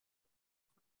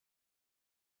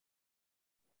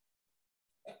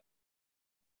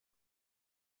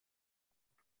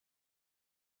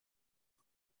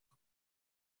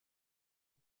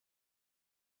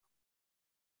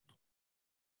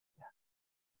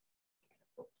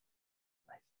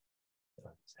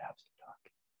have some talk.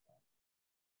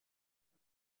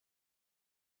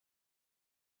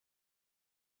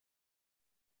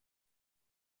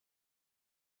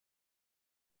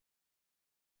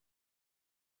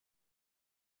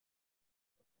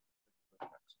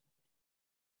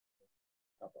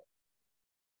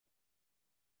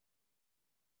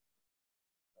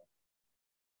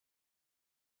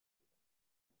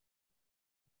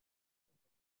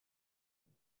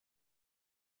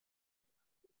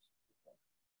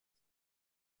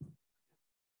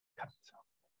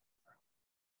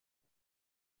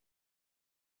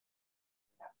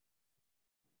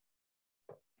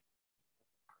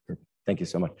 Thank you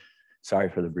so much. Sorry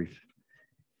for the brief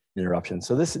interruption.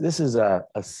 So this is a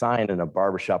sign in a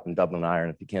barbershop in Dublin,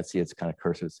 Ireland. If you can't see it, it's kind of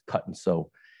cursive. It's cut and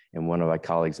sew. And one of my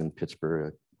colleagues in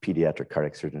Pittsburgh, a pediatric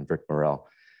cardiac surgeon, Vic Morrell,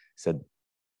 said,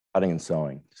 cutting and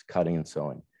sewing, just cutting and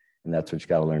sewing. And that's what you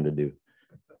got to learn to do.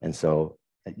 And so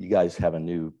you guys have a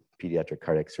new pediatric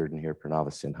cardiac surgeon here, Pranava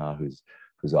Sinha,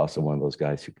 who's also one of those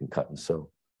guys who can cut and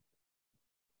sew.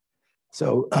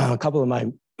 So a couple of my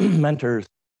mentors,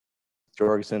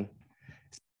 Jorgensen,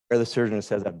 they're the surgeon who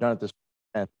says, I've done it this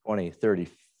 10, 20, 30,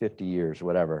 50 years,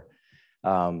 whatever.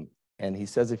 And he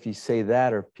says, if you say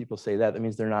that, or people say that, that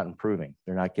means they're not improving.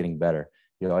 They're not getting better.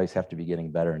 You always have to be getting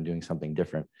better and doing something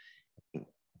different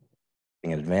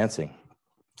and advancing.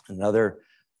 Another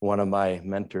one of my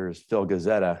mentors, Phil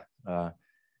Gazzetta,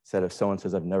 said, if someone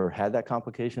says, I've never had that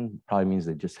complication, probably means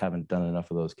they just haven't done enough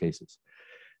of those cases.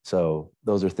 So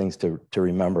those are things to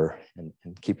remember and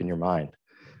keep in your mind.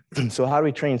 So how do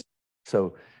we train?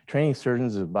 So training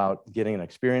surgeons is about getting an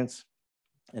experience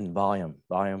and volume.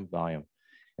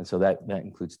 And so that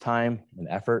includes time and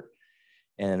effort.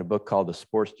 And in a book called The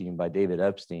Sports Gene by David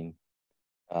Epstein,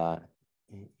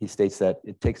 he states that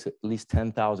it takes at least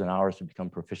 10,000 hours to become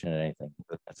proficient at anything.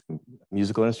 That's a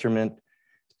musical instrument,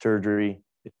 surgery,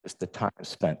 it's just the time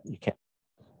spent. You can't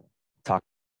talk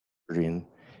surgery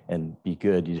and be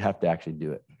good. You have to actually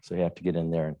do it. So you have to get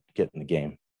in there and get in the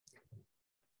game.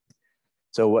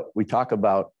 So what we talk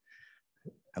about,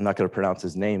 I'm not going to pronounce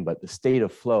his name, but the state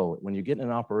of flow. When you get in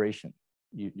an operation,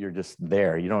 you're just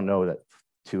there. You don't know that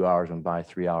 2 hours went by,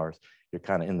 3 hours. You're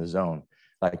kind of in the zone.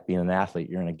 Like being an athlete,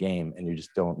 you're in a game and you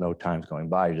just don't know time's going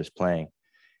by. You're just playing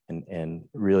and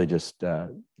really just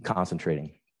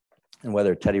concentrating. And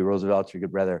whether Teddy Roosevelt, you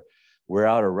could rather wear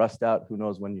out or rust out, who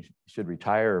knows when you should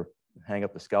retire or hang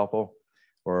up the scalpel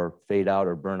or fade out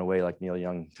or burn away like Neil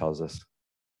Young tells us.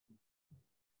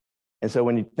 And so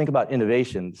when you think about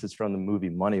innovation, this is from the movie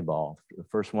Moneyball. The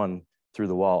first one through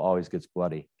the wall always gets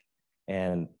bloody.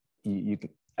 And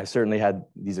I certainly had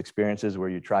these experiences where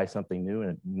you try something new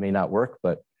and it may not work,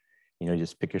 but you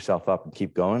just pick yourself up and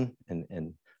keep going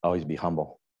and always be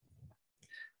humble.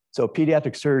 So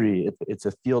pediatric surgery, it's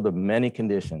a field of many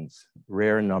conditions,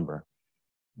 rare in number,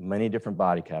 many different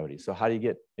body cavities. So how do you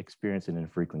get experience in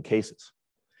infrequent cases?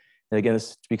 And again,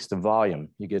 this speaks to volume.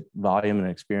 You get volume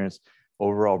and experience,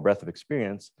 overall breadth of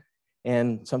experience.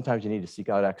 And sometimes you need to seek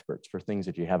out experts for things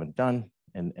that you haven't done.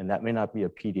 And that may not be a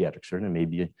pediatric surgeon, it may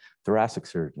be a thoracic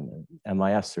surgeon, an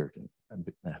MIS surgeon, a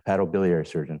hepatobiliary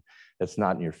surgeon that's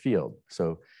not in your field.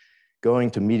 So going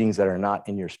to meetings that are not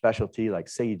in your specialty, like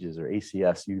SAGES or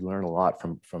ACS, you learn a lot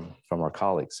from our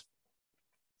colleagues.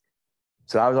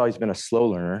 So I've always been a slow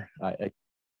learner.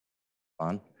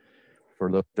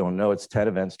 For those who don't know, it's 10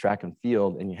 events, track and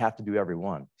field, and you have to do every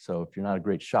one. So if you're not a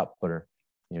great shot putter,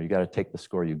 you got to take the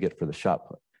score you get for the shot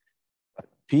put.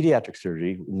 Pediatric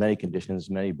surgery, many conditions,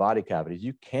 many body cavities,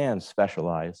 you can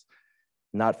specialize,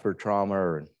 not for trauma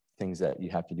or things that you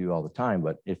have to do all the time,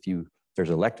 but if there's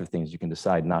elective things you can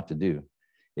decide not to do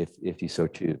if you so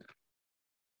choose.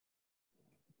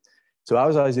 So I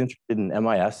was always interested in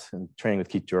MIS and training with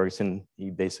Keith Jorgensen. He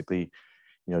basically,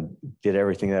 did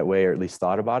everything that way, or at least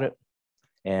thought about it.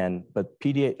 But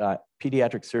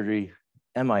pediatric surgery,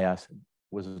 MIS,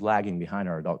 was lagging behind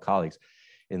our adult colleagues.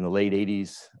 In the late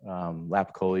 80s,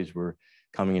 lap choles were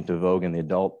coming into vogue in the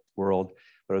adult world,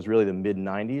 but it was really the mid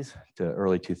 90s to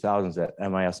early 2000s that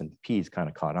MIS and Peds kind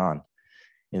of caught on.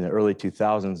 In the early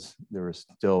 2000s, there were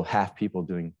still half people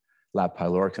doing lap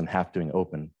pylorics and half doing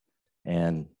open.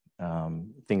 And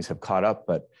things have caught up,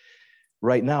 but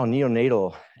right now,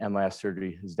 neonatal MIS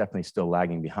surgery is definitely still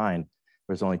lagging behind.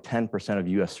 There's only 10% of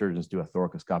US surgeons do a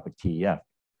thoracoscopic TEF.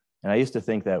 And I used to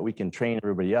think that we can train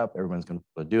everybody up, everyone's going to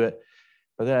be able to do it.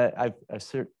 But then I've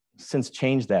since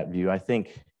changed that view. I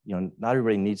think not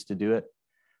everybody needs to do it.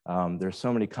 There's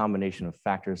so many combination of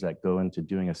factors that go into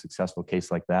doing a successful case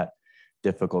like that.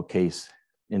 Difficult case,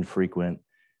 infrequent,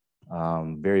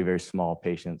 very, very small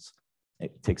patients.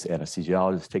 It takes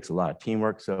anesthesiologists, takes a lot of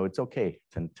teamwork. So it's okay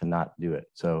to not do it.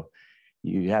 So,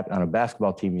 you have on a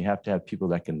basketball team, you have to have people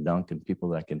that can dunk and people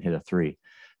that can hit a three.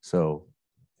 So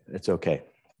it's okay.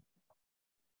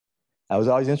 I was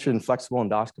always interested in flexible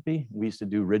endoscopy. We used to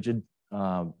do rigid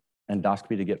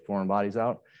endoscopy to get foreign bodies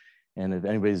out. And if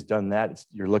anybody's done that,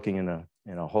 you're looking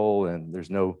in a hole and there's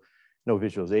no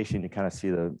visualization. You kind of see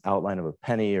the outline of a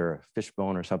penny or a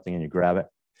fishbone or something and you grab it.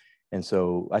 And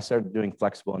so I started doing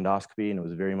flexible endoscopy and it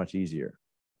was very much easier.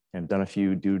 And I've done a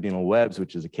few duodenal webs,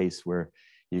 which is a case where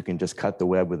you can just cut the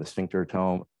web with a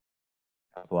sphincterotomy,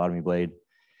 papillotomy blade.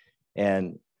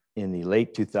 And in the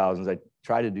late 2000s, I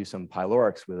tried to do some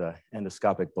pylorics with an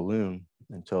endoscopic balloon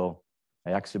until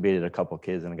I extubated a couple of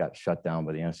kids and I got shut down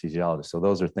by the anesthesiologist. So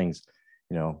those are things,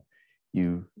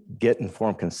 you get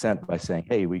informed consent by saying,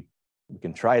 hey, we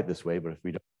can try it this way, but if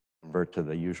we don't convert to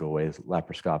the usual way, it's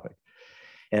laparoscopic.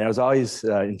 And I was always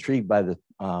intrigued by the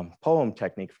poem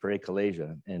technique for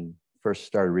achalasia and first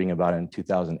started reading about it in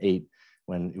 2008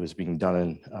 when it was being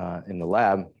done in the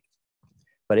lab.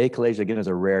 But achalasia, again, is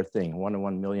a rare thing, 1 to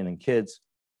 1 million in kids,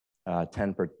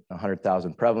 10 per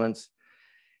 100,000 prevalence.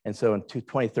 And so in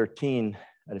 2013,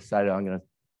 I decided I'm going to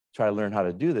try to learn how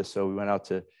to do this. So we went out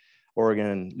to Oregon,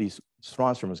 and Lee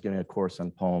Swanstrom was giving a course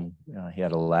on poem. He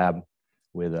had a lab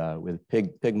with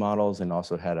pig models and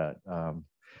also had a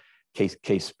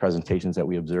case presentations that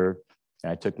we observed.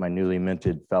 And I took my newly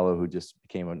minted fellow who just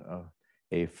became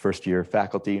a first-year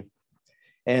faculty.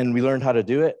 And we learned how to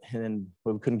do it. And then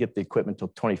we couldn't get the equipment until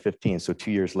 2015, so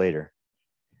 2 years later.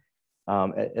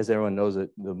 As everyone knows,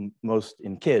 the most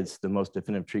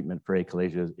definitive treatment for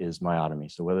achalasia is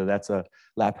myotomy. So whether that's a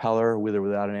lap Heller with or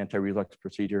without an anti-reflux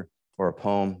procedure or a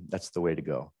poem, that's the way to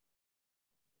go.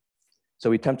 So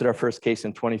we attempted our first case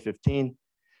in 2015.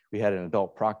 We had an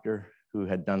adult proctor who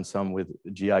had done some with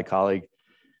a GI colleague.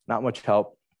 Not much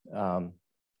help.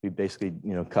 We basically,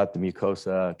 cut the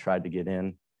mucosa, tried to get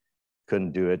in,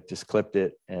 couldn't do it, just clipped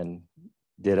it and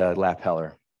did a lap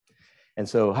Heller. And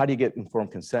so how do you get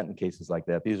informed consent in cases like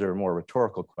that? These are more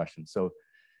rhetorical questions. So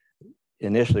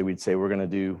initially we'd say, we're gonna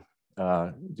do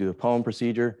the poem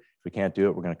procedure. If we can't do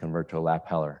it, we're gonna convert to a lap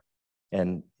Heller.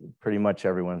 And pretty much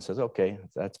everyone says, okay,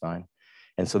 that's fine.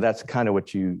 And so that's kind of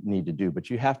what you need to do, but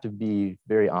you have to be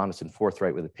very honest and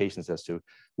forthright with the patients as to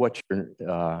what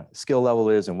your skill level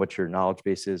is and what your knowledge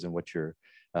base is and what your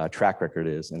track record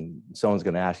is. And someone's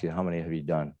gonna ask you, how many have you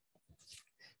done?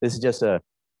 This is just a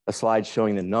slide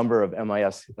showing the number of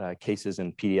MIS cases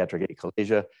in pediatric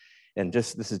achalasia. And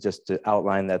this is just to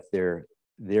outline that there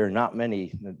are not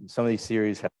many. Some of these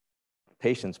series have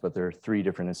patients, but there are 3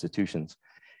 different institutions.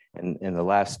 And the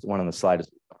last one on the slide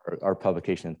is our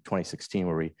publication in 2016,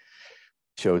 where we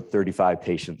showed 35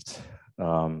 patients.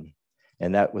 And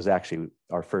that was actually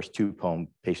our first 2 poem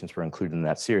patients were included in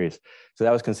that series. So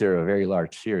that was considered a very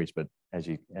large series, but as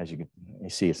you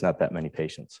see, it's not that many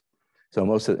patients. So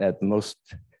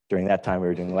during that time, we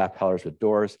were doing lap Hellers with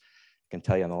doors. I can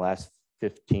tell you on the last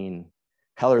 15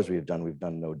 Hellers we've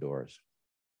done no doors.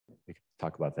 We can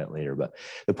talk about that later, but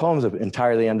the poem is an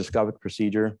entirely endoscopic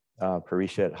procedure.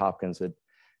 Parisha at Hopkins had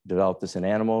developed this in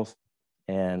animals,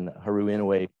 and Haru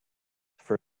Inoue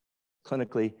first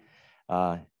clinically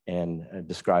and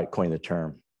coined the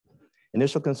term.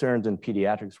 Initial concerns in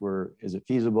pediatrics were, is it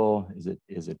feasible?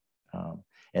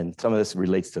 And some of this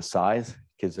relates to size.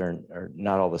 Kids are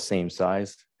not all the same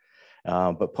size,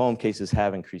 but poem cases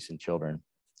have increased in children.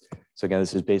 So again,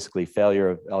 this is basically failure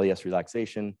of LES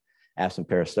relaxation, absent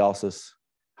peristalsis,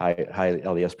 high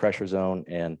LES pressure zone,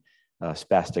 and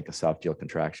spastic esophageal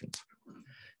contractions.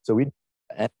 So we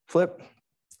flip,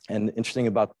 and interesting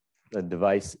about the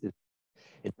device is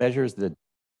it measures the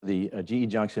GE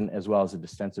junction as well as the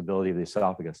distensibility of the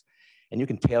esophagus. And you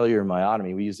can tailor your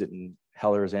myotomy. We use it in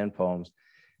Hellers and poems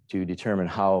to determine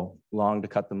how long to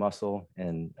cut the muscle,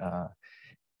 and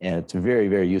it's a very,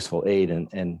 very useful aid.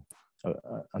 And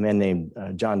a man named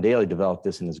John Daly developed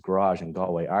this in his garage in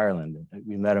Galway, Ireland.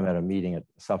 We met him at a meeting, at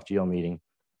a esophageal meeting.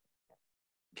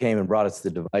 Came and brought us the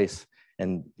device,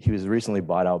 and he was recently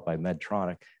bought out by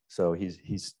Medtronic, so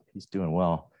he's doing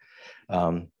well.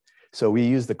 So we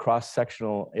use the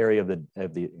cross-sectional area of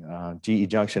the GE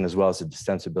junction as well as the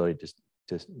distensibility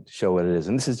to show what it is.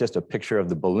 And this is just a picture of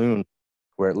the balloon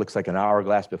where it looks like an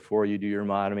hourglass before you do your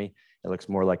myotomy. It looks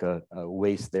more like a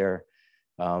waist there.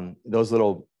 Those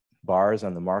little bars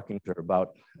on the markings are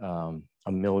about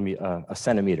a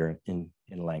centimeter in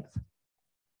length.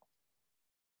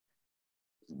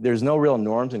 There's no real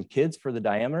norms in kids for the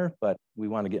diameter, but we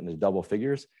want to get into double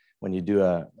figures. When you do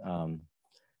an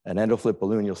endoflip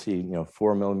balloon, you'll see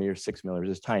 4 millimeters, 6 millimeters,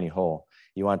 this tiny hole.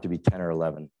 You want it to be 10 or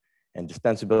 11. And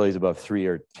distensibilities above 3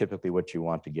 are typically what you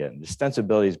want to get. And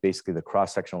distensibility is basically the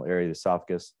cross-sectional area of the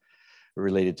esophagus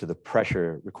related to the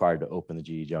pressure required to open the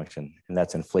GE junction, and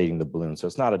that's inflating the balloon. So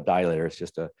it's not a dilator, it's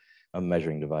just a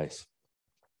measuring device.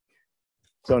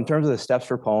 So in terms of the steps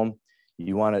for POEM,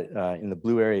 you want to, in the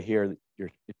blue area here, your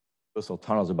intercostal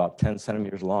tunnel is about 10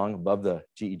 centimeters long above the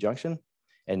GE junction,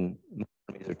 and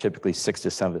these are typically 6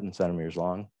 to 7 centimeters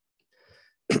long.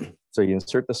 So you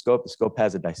insert the scope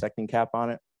has a dissecting cap on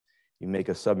it, you make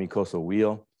a submucosal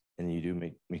wheel, and you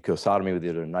do mucosotomy with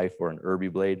either a knife or an Irby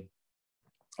blade.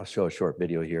 I'll show a short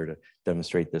video here to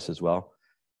demonstrate this as well.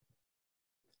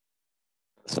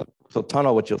 So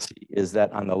tunnel, what you'll see is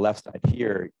that on the left side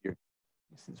here, you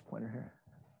see this pointer here?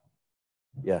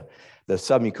 Yeah, the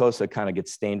submucosa kind of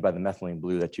gets stained by the methylene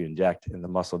blue that you inject, and the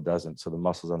muscle doesn't. So the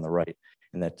muscle's on the right,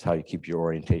 and that's how you keep your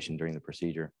orientation during the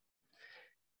procedure.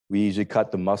 We usually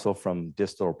cut the muscle from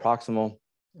distal to proximal,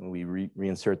 and we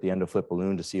reinsert the endoflip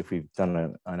balloon to see if we've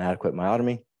done an adequate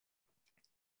myotomy.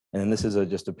 And then this is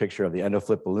just a picture of the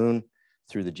endoflip balloon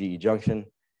through the GE junction.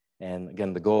 And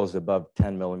again, the goal is above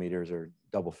 10 millimeters or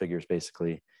double figures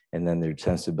basically. And then their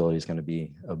sensibility is going to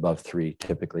be above 3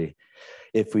 typically.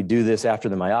 If we do this after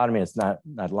the myotomy, it's not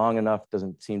long enough,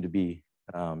 doesn't seem to be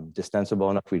distensible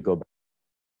enough, we'd go back.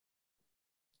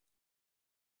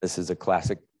 This is a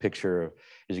classic picture.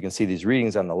 As you can see, these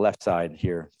readings on the left side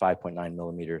here, 5.9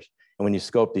 millimeters. And when you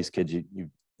scope these kids,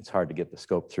 it's hard to get the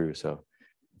scope through. So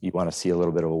you want to see a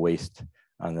little bit of a waste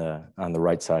on the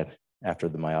right side after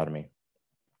the myotomy.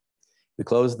 We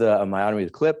close the myotomy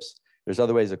with clips. There's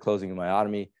other ways of closing a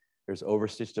myotomy. There's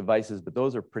overstitch devices, but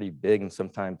those are pretty big and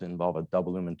sometimes involve a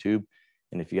double lumen tube.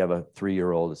 And if you have a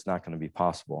 3-year-old, it's not going to be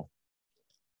possible.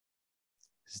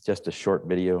 This is just a short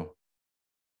video.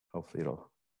 Hopefully it'll.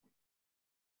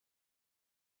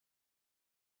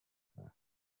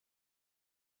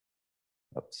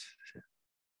 Oops.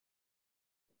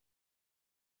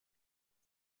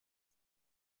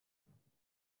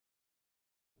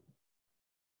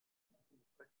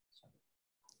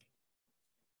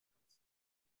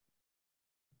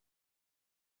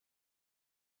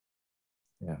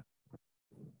 Yeah.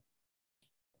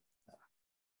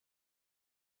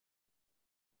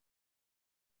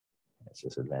 It's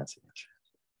just advancing.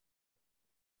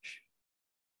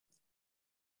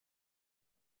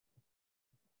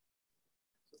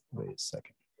 Wait a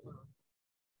second.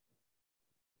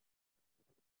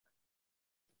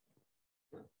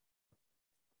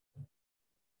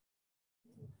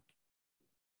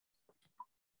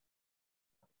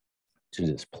 To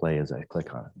just play as I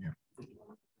click on it here.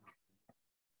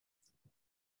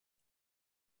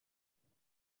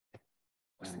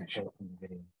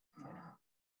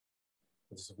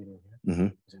 Mm-hmm.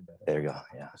 There you go.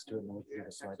 Yeah. Let's do it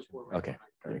now. Okay.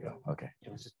 There you go. Okay.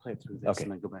 Let's just play it through this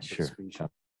and then go back to the screenshot.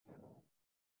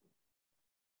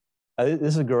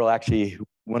 This is a girl, actually,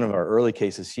 one of our early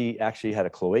cases. She actually had a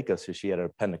cloaca, so she had a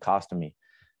appendicostomy.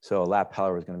 So a lap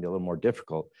pallor was going to be a little more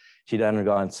difficult. She'd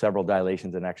undergone several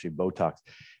dilations and actually Botox.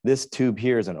 This tube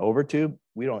here is an overtube.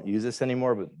 We don't use this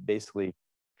anymore, but basically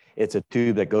it's a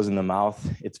tube that goes in the mouth.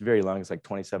 It's very long. It's like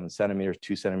 27 centimeters,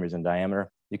 2 centimeters in diameter.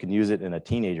 You can use it in a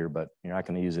teenager, but you're not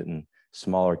going to use it in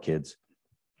smaller kids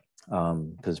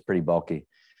because it's pretty bulky.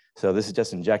 So this is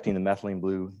just injecting the methylene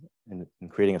blue and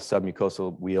creating a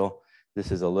submucosal wheel.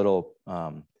 This is a little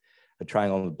a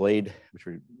triangle on the blade, which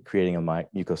we're creating a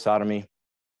mucosotomy.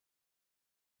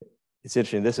 It's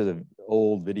interesting. This is an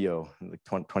old video, like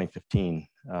 2015.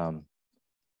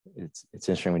 It's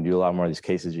interesting when you do a lot more of these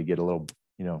cases, you get a little,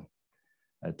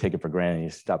 take it for granted. You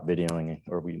stop videoing,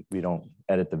 or we don't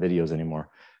edit the videos anymore.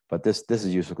 But this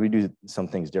is useful. We do some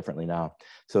things differently now.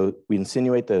 So we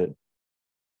insinuate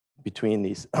between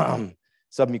these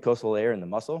submucosal layer and the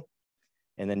muscle,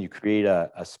 and then you create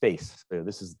a space. So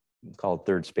this is called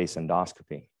third space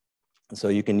endoscopy. And so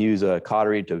you can use a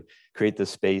cautery to create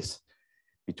this space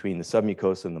between the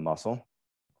submucosa and the muscle.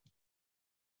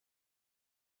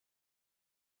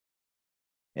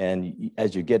 And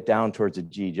as you get down towards the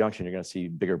GE junction, you're going to see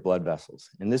bigger blood vessels.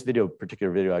 In this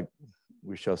particular video,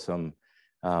 we show some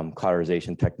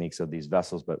cauterization techniques of these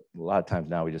vessels, but a lot of times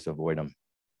now we just avoid them.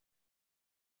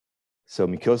 So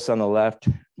mucosa on the left,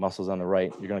 muscles on the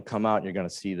right. You're going to come out and you're going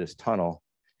to see this tunnel.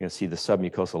 You're going to see the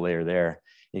submucosal layer there.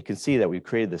 You can see that we've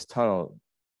created this tunnel.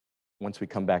 Once we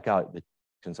come back out,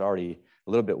 it's already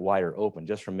a little bit wider open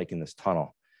just from making this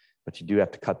tunnel, but you do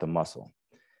have to cut the muscle.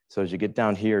 So as you get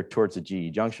down here towards the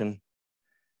GE junction,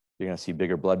 you're going to see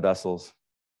bigger blood vessels.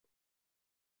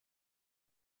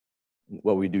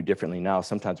 What we do differently now,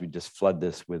 sometimes we just flood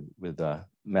this with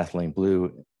methylene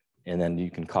blue, and then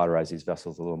you can cauterize these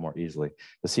vessels a little more easily.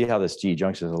 But see how this GE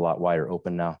junction is a lot wider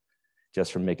open now,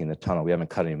 just from making the tunnel. We haven't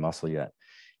cut any muscle yet.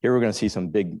 Here we're going to see some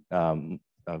big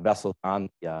vessels on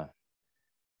the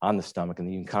on the stomach,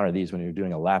 and you encounter these when you're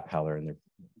doing a lap Heller, and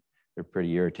they're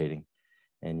pretty irritating.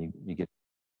 And you get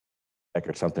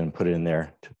or something and put it in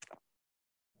there.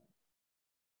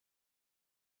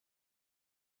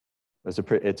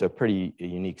 It's a pretty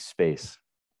unique space.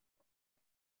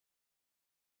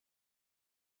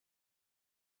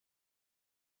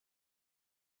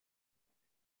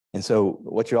 And so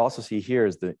what you also see here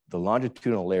is the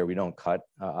longitudinal layer we don't cut,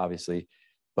 obviously,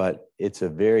 but it's a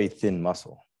very thin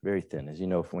muscle, very thin. As you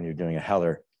know, when you're doing a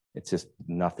Heller, it's just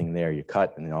nothing there. You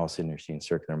cut, and then all of a sudden you're seeing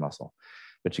circular muscle.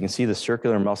 But you can see the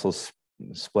circular muscles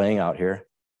splaying out here.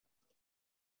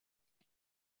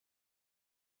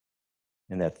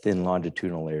 And that thin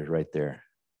longitudinal layer is right there.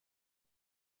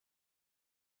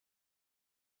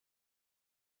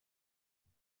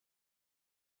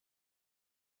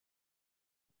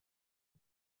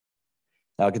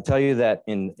 Now, I can tell you that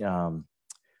in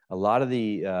a lot of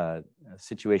the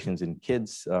situations in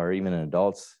kids or even in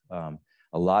adults, a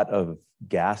lot of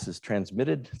gas is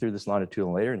transmitted through this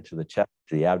longitudinal layer into the chest,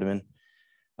 to the abdomen.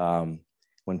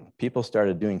 When people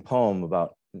started doing POEM,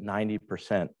 about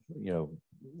 90%,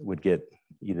 would get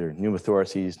either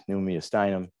pneumothoraces,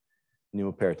 pneumomediastinum,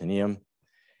 pneumoperitoneum,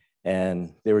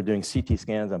 and they were doing CT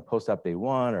scans on post-op day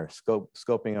 1 or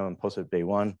scoping on post-op day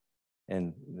 1,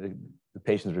 and the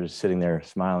patients were just sitting there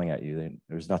smiling at you.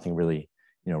 There was nothing really,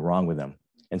 wrong with them.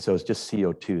 And so it's just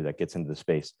CO2 that gets into the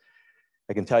space.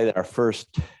 I can tell you that our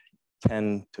first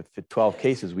 10 to 12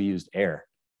 cases, we used air,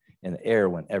 and the air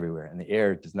went everywhere, and the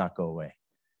air does not go away.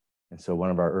 And so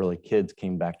one of our early kids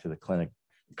came back to the clinic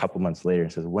a couple months later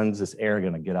and says, "When's this air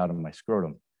going to get out of my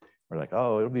scrotum?" We're like,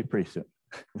 "Oh, it'll be pretty soon."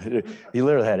 He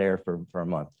literally had air for a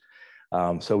month.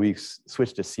 So we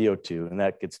switched to CO2, and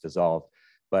that gets dissolved.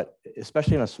 But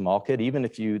especially in a small kid, even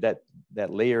if that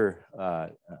layer,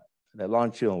 that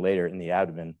longitudinal layer in the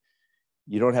abdomen,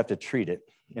 you don't have to treat it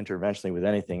interventionally with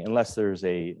anything unless there's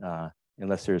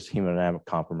hemodynamic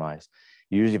compromise.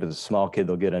 Usually, if it's a small kid,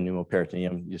 they'll get a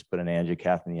pneumoperitoneum. You just put an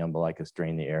angiocath in the umbilicus,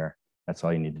 drain the air. That's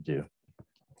all you need to do.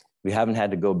 We haven't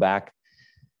had to go back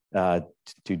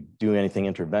to do anything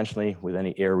interventionally with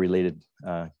any air-related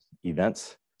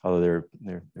events, although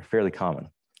they're fairly common.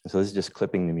 And so this is just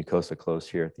clipping the mucosa closed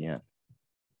here at the end.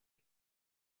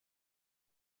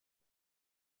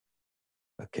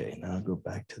 Okay, now I'll go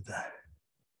back to the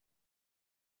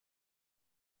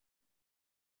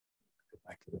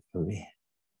movie.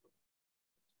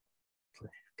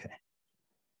 Okay.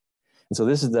 And so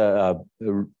this is the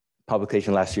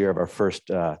publication last year of our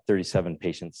first 37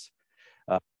 patients.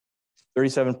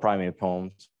 37 primate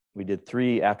POEMs. We did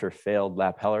 3 after failed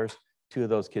lap Hellers. 2 of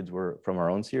those kids were from our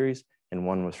own series, and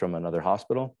 1 was from another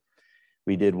hospital.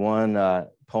 We did 1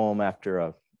 POEM after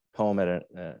a POEM at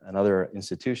another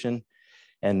institution,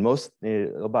 and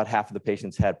about half of the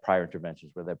patients had prior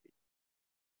interventions, whether that be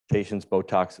patients,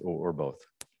 Botox, or both.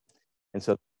 And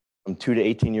so from 2 to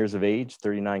 18 years of age,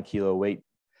 39 kilo weight,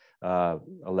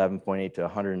 11.8 to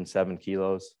 107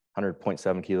 kilos,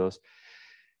 100.7 kilos.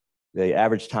 The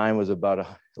average time was about a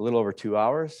little over 2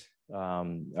 hours.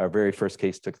 Our very first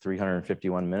case took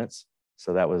 351 minutes.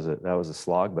 So that was a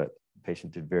slog, but the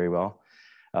patient did very well.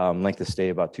 Length of stay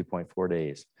about 2.4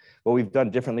 days. What we've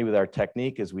done differently with our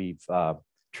technique is we've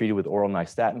treated with oral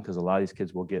nystatin, because a lot of these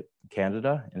kids will get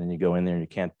candida, and then you go in there and you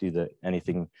can't do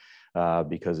anything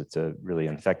because it's a really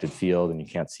infected field and you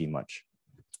can't see much.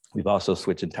 We've also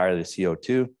switched entirely to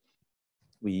CO2.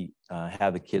 We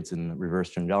have the kids in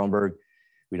reverse Trendelenburg.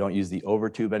 We don't use the over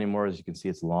tube anymore. As you can see,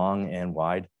 it's long and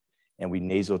wide. And we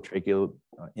nasotracheal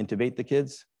intubate the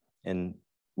kids. And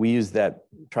we use that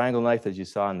triangle knife as you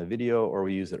saw in the video, or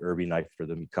we use the Irby knife for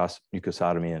the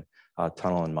mucosotomy and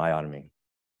tunnel and myotomy.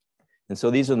 And so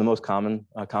these are the most common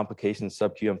complications: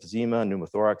 subQ emphysema,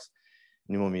 pneumothorax,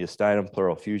 pneumomediastinum,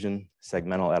 pleural effusion,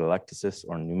 segmental atelectasis,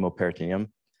 or pneumoperitoneum.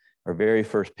 Our very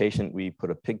first patient, we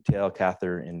put a pigtail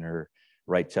catheter in her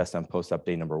right chest on post-op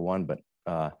day number 1, but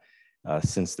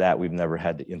since that, we've never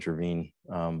had to intervene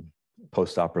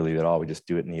post-operatively at all. We just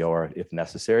do it in the OR if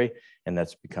necessary, and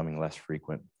that's becoming less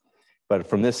frequent. But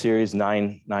from this series,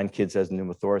 nine kids has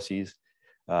pneumothoraces,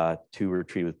 2 were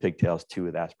treated with pigtails, 2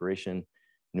 with aspiration,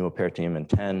 pneumoperitoneum in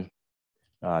 10,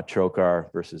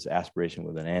 trocar versus aspiration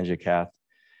with an angiocath.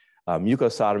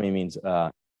 Mucosotomy means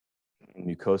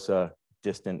mucosa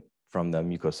distant from the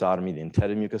mucosotomy, the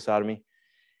intended mucosotomy.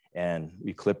 And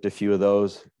we clipped a few of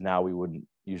those. Now we wouldn't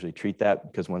usually treat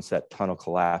that, because once that tunnel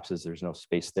collapses, there's no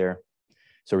space there.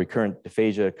 So recurrent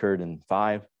dysphagia occurred in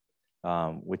 5,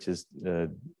 which is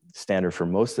standard for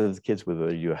most of the kids,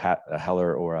 whether you have a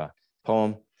Heller or a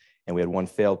POEM. And we had 1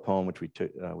 failed POEM, which we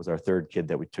took was our 3rd kid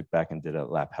that we took back and did a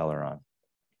lap Heller on.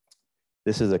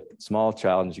 This is a small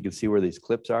child, and as you can see where these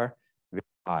clips are, very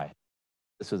high.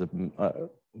 This was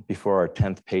before our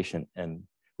 10th patient, and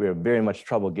we had very much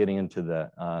trouble getting into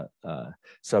the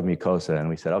submucosa, and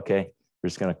we said, okay, we're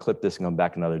just going to clip this and come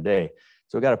back another day.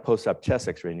 So we got a post-op chest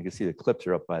x-ray, and you can see the clips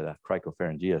are up by the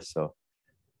cricopharyngeus. So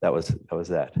that was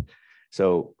that.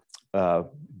 So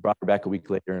brought her back a week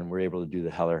later, and we're able to do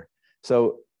the Heller.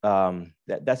 So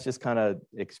that's just kind of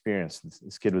experience.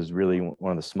 This kid was really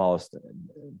one of the smallest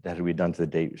that we'd done to the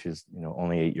date. She's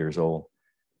only 8 years old.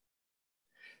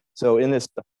 So in this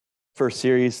first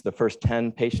series, the first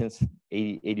 10 patients,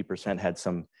 80% had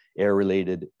some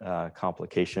air-related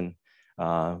complication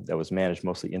that was managed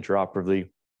mostly intraoperatively,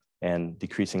 and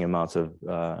decreasing amounts of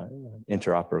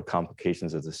intraoperative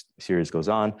complications as the series goes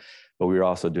on. But we were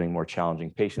also doing more challenging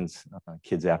patients,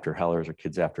 kids after Hellers or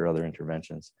kids after other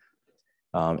interventions.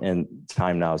 And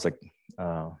time now is like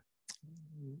about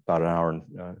an hour and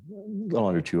a little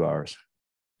under 2 hours.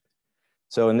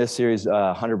 So in this series,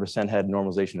 100% had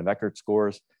normalization of Eckert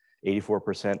scores,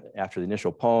 84% after the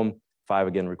initial poem. 5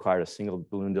 again required a single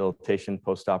balloon dilatation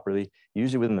postoperatively.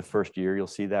 Usually within the first year, you'll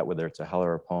see that, whether it's a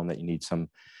Heller or a poem, that you need some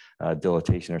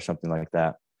dilatation or something like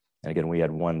that. And again, we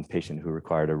had 1 patient who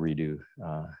required a redo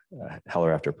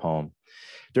Heller after poem.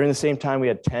 During the same time, we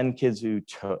had 10 kids who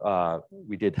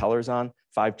we did Hellers on.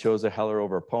 5 chose a Heller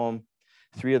over a poem.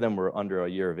 3 of them were under a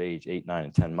year of age, 8, 9,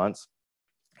 and 10 months.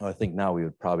 Well, I think now we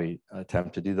would probably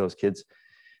attempt to do those kids.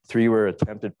 3 were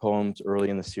attempted poems early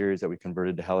in the series that we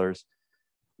converted to Hellers.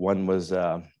 1 was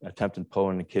attempted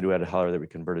poem, and a kid who had a Heller that we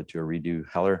converted to a redo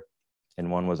Heller.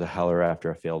 And 1 was a Heller after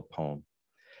a failed poem.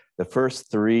 The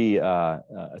first 3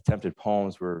 attempted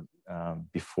poems were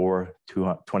before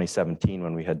 2017,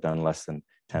 when we had done less than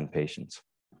 10 patients.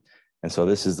 And so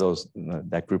this is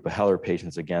that group of Heller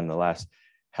patients. Again, the last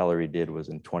Heller he did was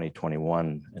in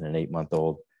 2021 in an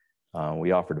 8-month-old.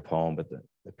 We offered a poem, but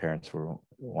the parents were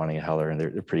wanting a Heller, and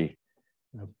they're pretty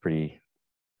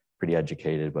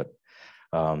educated. But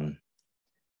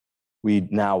we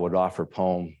now would offer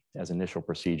poem as initial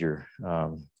procedure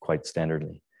quite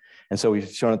standardly. And so we've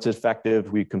shown it's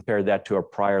effective. We compared that to our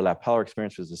prior lap Heller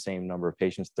experience, which was the same number of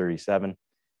patients, 37.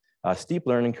 Steep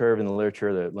learning curve in the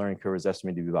literature. The learning curve is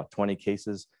estimated to be about 20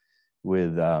 cases,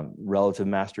 with relative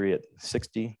mastery at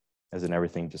 60, as in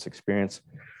everything just experience.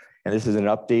 And this is an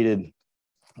updated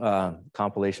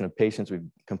compilation of patients. We've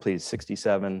completed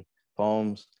 67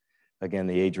 poems. Again,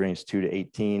 the age range 2 to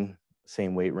 18,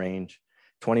 same weight range.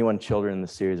 21 children in the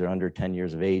series are under 10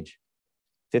 years of age.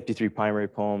 53 primary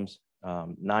poems.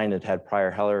 9 had prior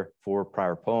Heller, 4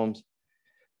 prior poems.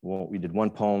 We did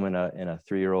 1 poem in a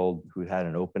 3-year-old who had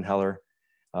an open Heller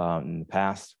in the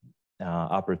past.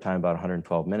 Operative time about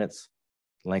 112 minutes.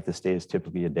 Length of stay is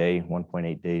typically a day,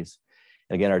 1.8 days.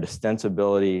 And again, our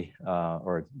distensibility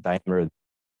or diameter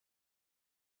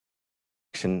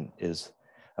is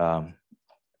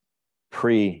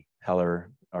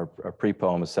pre-Heller. Our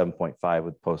pre-poem is 7.5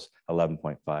 with post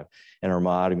 11.5. And our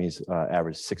myotomies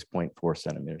average 6.4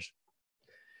 centimeters.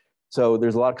 So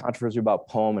there's a lot of controversy about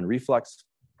poem and reflux.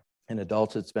 In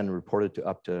adults, it's been reported to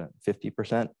up to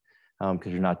 50%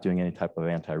 because you're not doing any type of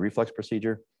anti-reflux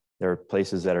procedure. There are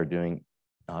places that are doing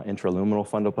intraluminal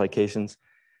fundoplications.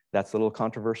 That's a little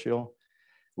controversial.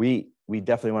 We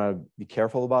definitely want to be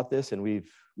careful about this, and we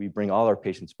bring all our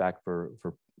patients back for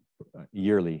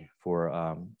yearly for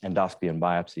endoscopy and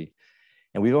biopsy.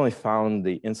 And we've only found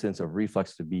the incidence of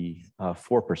reflux to be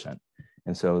 4%.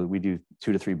 And so we do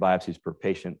 2 to 3 biopsies per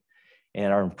patient.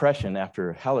 And our impression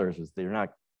after Hellers is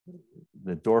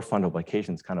the door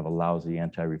fundoplication is kind of a lousy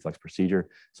anti-reflux procedure.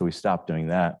 So we stopped doing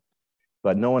that.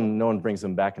 But no one brings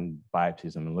them back and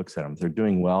biopsies them and looks at them. If they're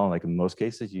doing well, like in most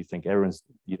cases, you think you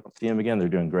don't see them again, they're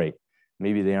doing great.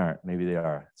 Maybe they aren't, maybe they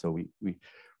are. So we're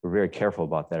very careful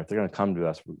about that. If they're going to come to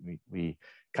us, we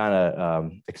kind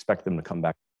of expect them to come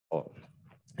back.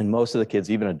 And most of the kids,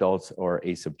 even adults, are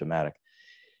asymptomatic.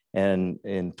 And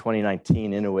in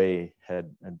 2019, Inoue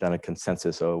had done a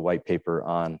consensus, a white paper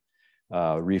on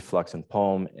reflux and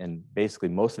poem. And basically,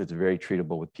 most of it's very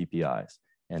treatable with PPIs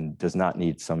and does not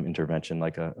need some intervention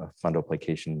like a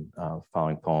fundoplication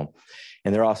following poem.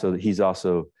 And he's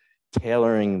also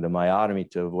tailoring the myotomy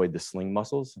to avoid the sling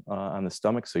muscles on the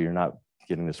stomach, so you're not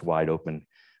getting this wide open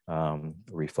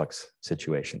reflux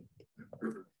situation.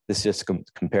 This is just a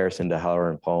comparison to Heller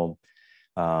and poem,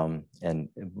 and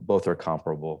both are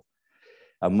comparable.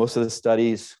 Most of the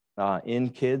studies in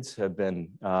kids have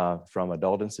been from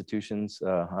adult institutions.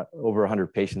 Over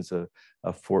 100 patients of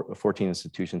 14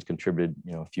 institutions contributed,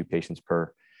 a few patients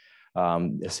per.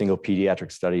 A single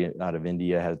pediatric study out of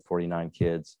India had 49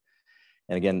 kids.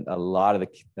 And again, a lot of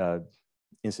the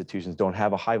institutions don't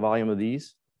have a high volume of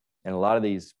these. And a lot of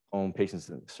these home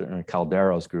patients, certainly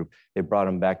Caldero's group, they brought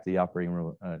them back to the operating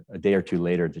room a day or two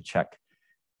later to check,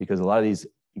 because a lot of these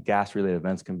gas-related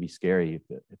events can be scary.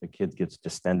 If a kid gets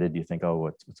distended, you think, oh,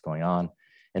 what's going on?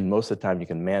 And most of the time you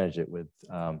can manage it with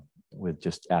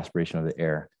just aspiration of the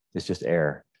air. It's just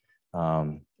air.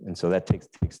 And so that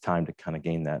takes time to kind of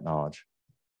gain that knowledge.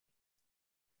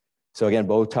 So again,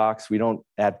 Botox, we don't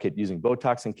advocate using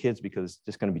Botox in kids because it's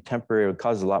just going to be temporary. It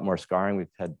causes a lot more scarring. We've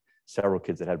had several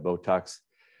kids that had Botox.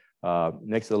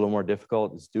 Makes it a little more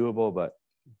difficult. It's doable, but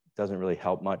doesn't really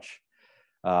help much.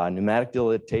 Pneumatic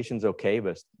dilatation is okay, but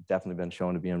it's definitely been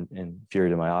shown to be inferior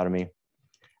to myotomy.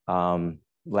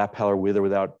 Lapellar with or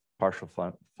without partial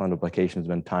fundoplication has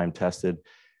been time tested,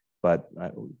 but I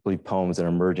believe POEMs are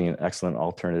emerging an excellent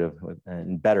alternative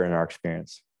and better in our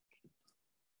experience.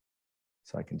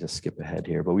 So I can just skip ahead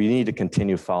here, but we need to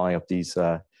continue following up these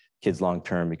kids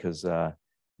long-term, because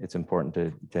it's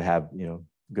important to have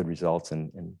good results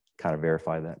and kind of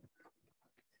verify that.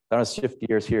 I'm going to shift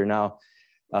gears here now.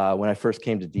 When I first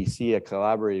came to DC, I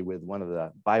collaborated with one of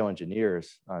the bioengineers,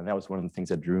 and that was one of the things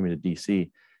that drew me to DC,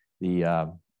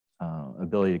 the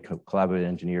ability to collaborate with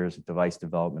engineers, device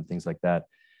development, things like that.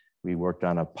 We worked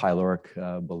on a pyloric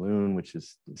balloon, which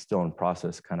is still in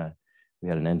process. We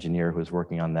had an engineer who was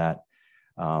working on that.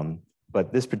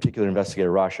 But this particular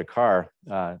investigator, Raj Shakar,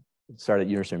 started at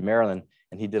University of Maryland,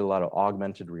 and he did a lot of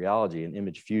augmented reality and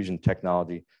image fusion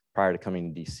technology prior to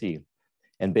coming to DC,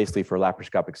 and basically for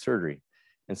laparoscopic surgery.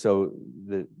 And so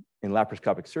in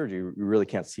laparoscopic surgery, we really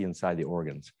can't see inside the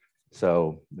organs.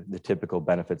 So the typical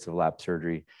benefits of lap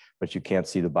surgery, but you can't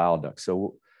see the bile ducts.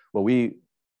 So what we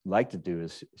like to do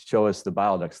is show us the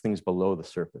bile ducts, things below the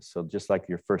surface. So just like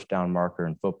your first down marker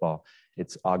in football,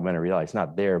 it's augmented reality. It's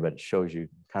not there, but it shows you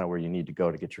kind of where you need to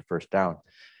go to get your first down.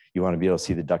 You want to be able to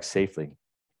see the ducts safely.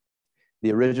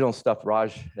 The original stuff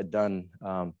Raj had done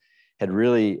had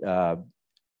really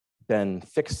been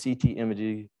fixed CT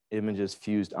images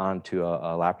fused onto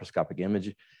a laparoscopic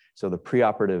image. So the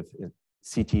preoperative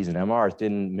CTs and MRs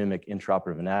didn't mimic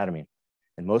intraoperative anatomy.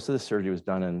 And most of the surgery was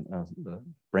done in the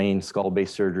brain,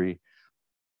 skull-based surgery.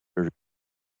 The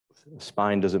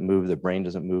spine doesn't move, the brain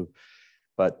doesn't move.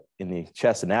 But in the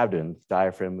chest and abdomen, the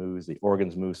diaphragm moves, the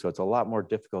organs move. So it's a lot more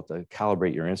difficult to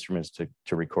calibrate your instruments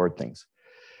to record things.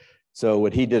 So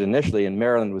what he did initially in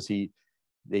Maryland was they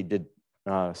did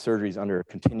surgeries under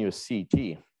continuous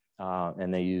CT.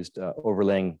 And they used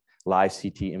overlaying live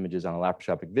CT images on a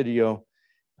laparoscopic video.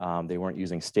 They weren't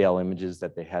using stale images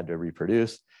that they had to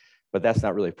reproduce, but that's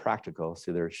not really practical.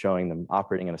 So they're showing them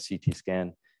operating in a CT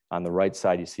scan. On the right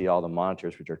side, you see all the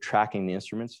monitors, which are tracking the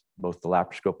instruments, both the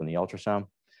laparoscope and the ultrasound,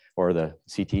 or the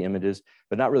CT images,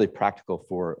 but not really practical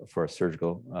for a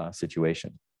surgical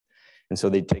situation. And so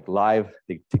they take your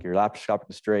laparoscopic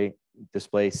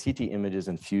display, CT images,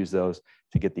 and fuse those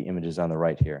to get the images on the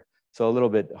right here. So a little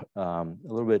bit,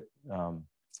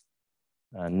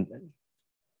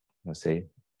 let's say,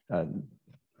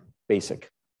 basic.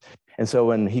 And so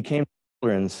when he came to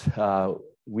children's,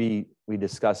 we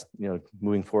discussed,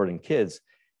 moving forward in kids,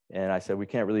 and I said we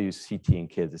can't really use CT in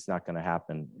kids. It's not going to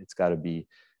happen. It's got to be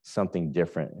something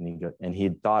different. And he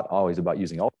had thought always about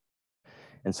using ultrasound.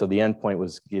 And so the end point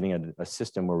was getting a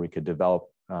system where we could develop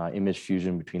image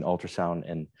fusion between ultrasound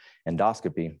and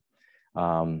endoscopy.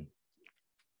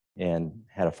 And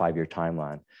had a 5-year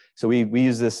timeline. So we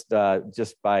use this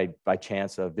just by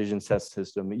chance, a vision set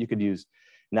system. You can use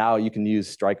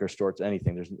Stryker, Storz,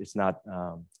 anything. It's not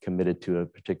committed to a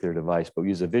particular device, but we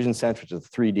use a vision sense, which is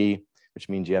 3D, which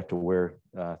means you have to wear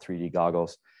 3D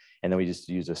goggles. And then we just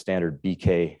use a standard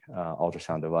BK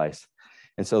ultrasound device.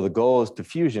 And so the goal is to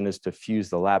fuse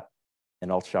the lap and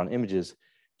ultrasound images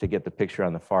to get the picture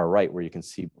on the far right where you can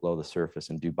see below the surface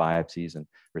and do biopsies and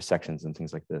resections and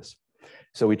things like this.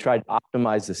 So we tried to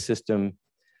optimize the system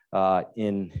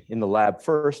in the lab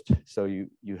first. So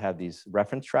you have these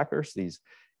reference trackers, these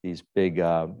big,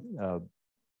 as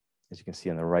you can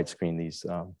see on the right screen, these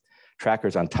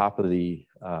trackers on top of the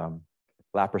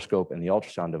laparoscope and the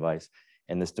ultrasound device.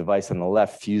 And this device on the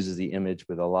left fuses the image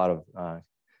with a lot of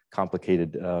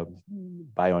complicated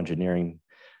bioengineering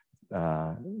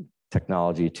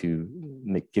technology to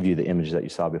give you the image that you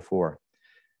saw before.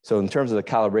 So in terms of the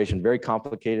calibration, very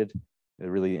complicated.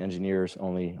 Really, engineers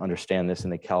only understand this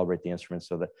and they calibrate the instruments,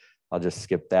 so that I'll just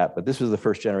skip that. But this was the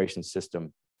first generation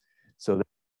system. So the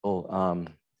little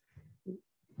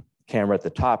camera at the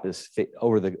top is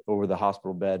over the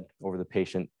hospital bed, over the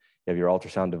patient. You have your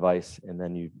ultrasound device, and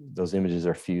then those images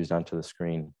are fused onto the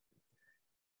screen.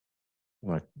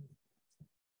 Let's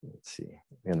see,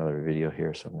 another video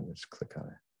here, so I'm going to just click on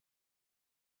it.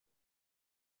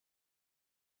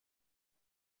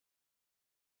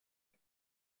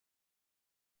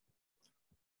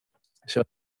 So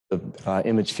the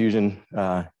image fusion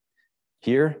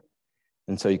here.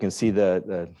 And so you can see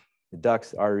the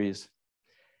ducts, arteries.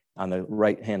 On the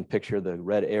right-hand picture, the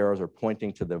red arrows are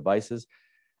pointing to the devices.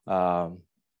 And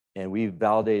we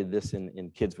validated this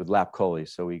in kids with lap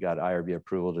choles. So we got IRB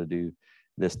approval to do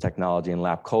this technology in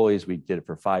lap choles. We did it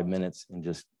for 5 minutes and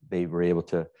just, they were able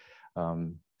to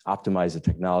optimize the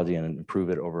technology and improve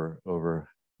it over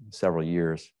several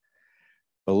years.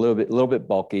 A little bit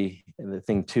bulky. And the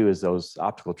thing too is those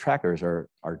optical trackers are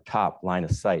top line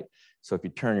of sight. So if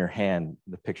you turn your hand,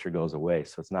 the picture goes away.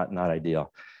 So it's not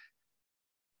ideal.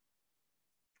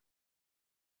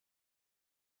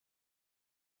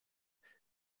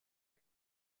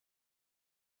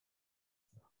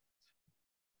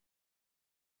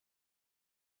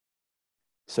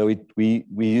 So we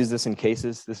use this in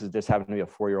cases. This is just happened to be a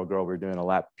 4-year-old girl we're doing a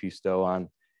lap Pusto on,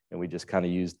 and we just kind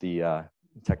of used the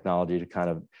technology to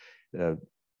kind of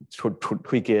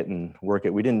tweak it and work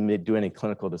it. We didn't do any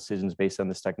clinical decisions based on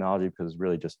this technology because it's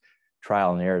really just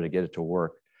trial and error to get it to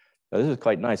work. But this is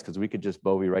quite nice because we could just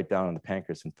bovie right down on the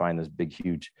pancreas and find this big,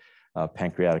 huge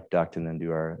pancreatic duct and then do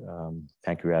our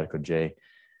pancreatic OJ.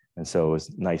 And so it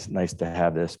was nice to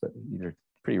have this, but these are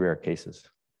pretty rare cases.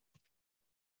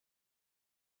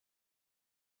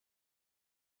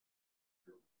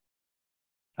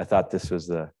 I thought this was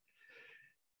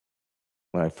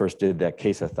when I first did that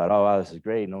case, I thought, oh, wow, this is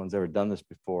great. No one's ever done this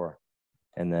before.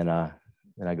 And then I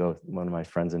go, one of my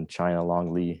friends in China,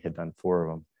 Long Li, had done 4 of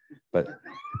them. But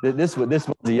this was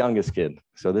the youngest kid.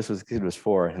 So this kid was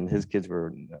 4, and his kids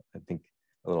were, I think,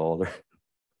 a little older.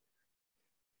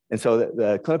 And so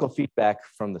the clinical feedback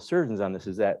from the surgeons on this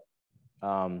is that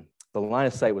the line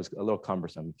of sight was a little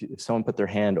cumbersome. If someone put their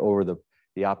hand over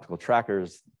the optical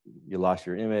trackers, you lost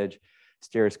your image.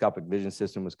 Stereoscopic vision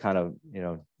system was kind of,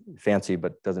 fancy,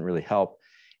 but doesn't really help.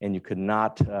 And you could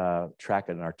not track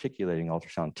an articulating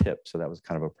ultrasound tip. So that was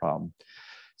kind of a problem.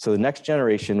 So the next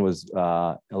generation was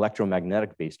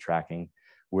electromagnetic based tracking,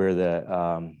 where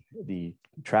the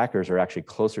trackers are actually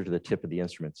closer to the tip of the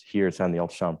instruments. Here it's on the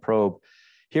ultrasound probe.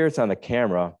 Here it's on the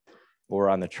camera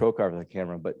or on the trocar of the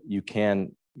camera, but you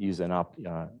can use a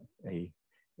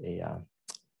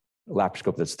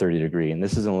laparoscope that's 30 degree. And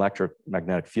this is an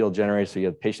electromagnetic field generator. So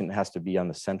the patient has to be on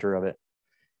the center of it.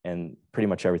 And pretty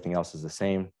much everything else is the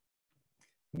same.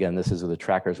 Again, this is with the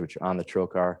trackers, which are on the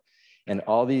trocar. And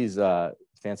all these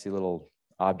fancy little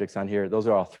objects on here, those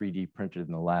are all 3D printed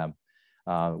in the lab.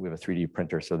 We have a 3D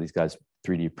printer. So these guys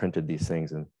 3D printed these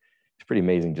things. And it's pretty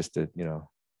amazing just to,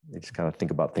 they just kind of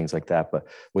think about things like that. But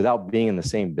without being in the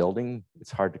same building,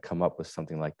 it's hard to come up with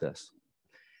something like this.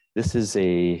 This is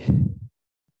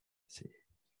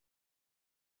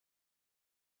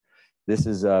This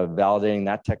is validating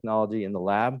that technology in the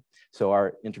lab. So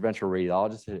our interventional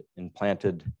radiologist had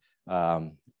implanted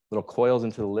little coils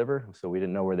into the liver, so we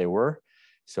didn't know where they were.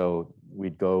 So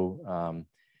we'd go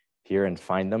here and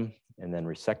find them and then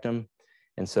resect them.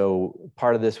 And so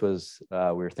part of this was we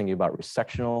were thinking about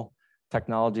resectional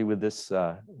technology with this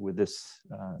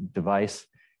device,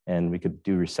 and we could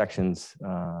do resections,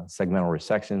 segmental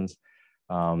resections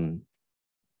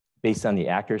based on the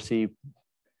accuracy.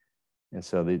 And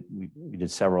so we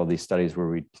did several of these studies where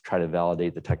we try to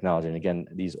validate the technology. And again,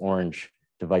 these orange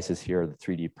devices here are the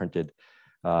 3D printed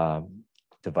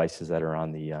devices that are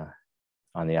on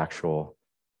the actual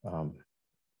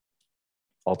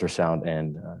ultrasound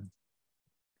and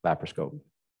laparoscope.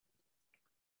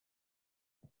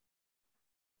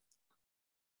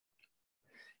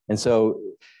 And so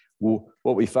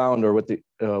what we found, or what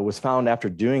was found after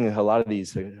doing a lot of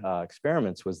these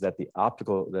experiments, was that the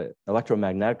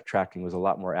electromagnetic tracking was a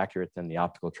lot more accurate than the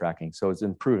optical tracking. So it's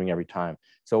improving every time.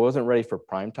 So it wasn't ready for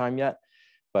prime time yet,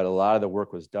 but a lot of the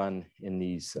work was done in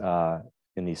these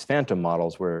phantom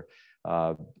models where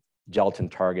gelatin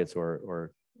targets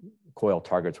or coil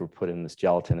targets were put in this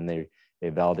gelatin, and they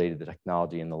validated the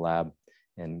technology in the lab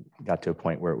and got to a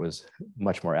point where it was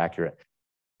much more accurate.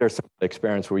 There's some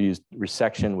experiments where we used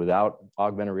resection without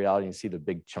augmented reality. You see the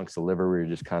big chunks of liver where you're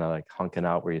just kind of like hunking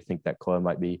out where you think that coil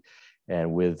might be.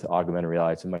 And with augmented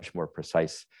reality, it's a much more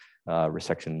precise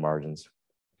resection margins.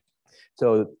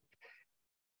 So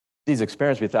these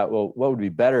experiments, we thought, well, what would be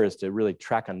better is to really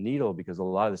track a needle, because a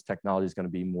lot of this technology is going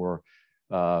to be more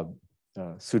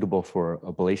suitable for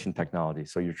ablation technology.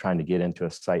 So you're trying to get into a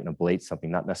site and ablate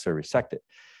something, not necessarily resect it.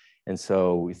 And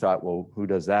so we thought, well, who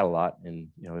does that a lot? And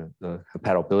the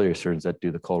hepatobiliary surgeons that do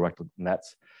the colorectal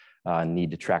mets need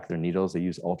to track their needles. They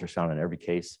use ultrasound in every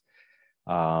case.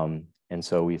 And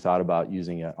so we thought about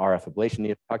using an RF ablation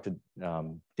needle. I talked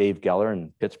to Dave Geller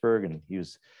in Pittsburgh, and he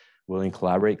was willing to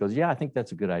collaborate. He goes, yeah, I think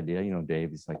that's a good idea. You know, Dave,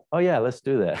 he's like, oh yeah, let's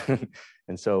do that.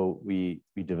 And so we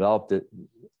developed it,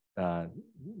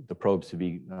 the probes to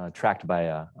be tracked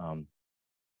by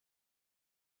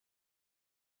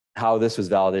how this was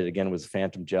validated again was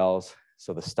phantom gels.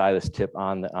 So the stylus tip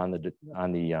on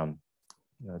the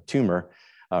tumor,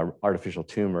 artificial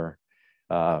tumor,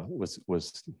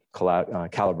 was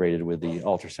calibrated with the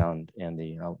ultrasound and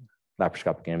the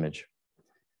laparoscopic image.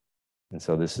 And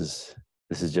so this is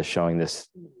just showing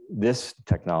this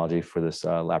technology for this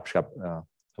laparoscopic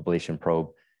ablation probe.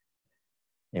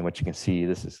 And what you can see,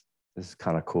 this is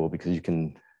kind of cool because you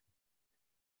can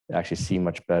actually see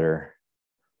much better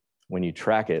when you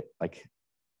track it, like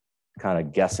kind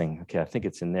of guessing, okay, I think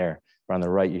it's in there. But on the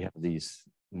right, you have these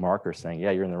markers saying,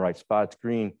 yeah, you're in the right spot, it's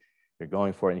green, you're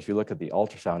going for it. And if you look at the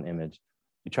ultrasound image,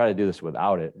 you try to do this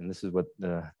without it. And this is what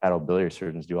the adult biliary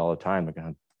surgeons do all the time. They're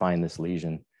going to find this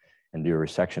lesion and do a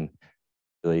resection.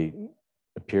 Really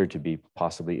appeared to be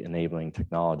possibly enabling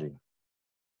technology.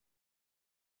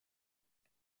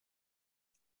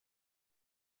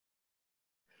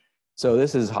 So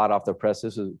this is hot off the press.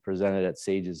 This was presented at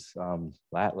SAGE's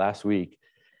last week.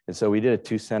 And so we did a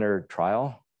 2-center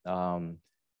trial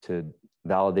to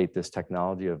validate this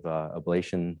technology of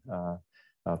ablation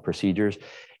procedures.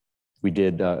 We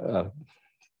did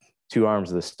 2 arms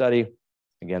of the study.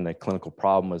 Again, the clinical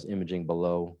problem was imaging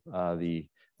below the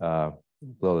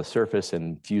surface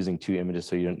and fusing 2 images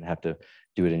so you didn't have to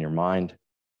do it in your mind.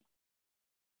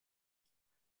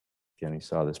 Again, you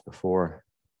saw this before.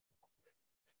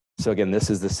 So again, this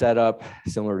is the setup,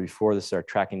 similar to before. This is our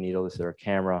tracking needle, this is our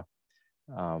camera.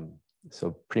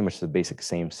 So pretty much the basic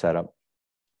same setup.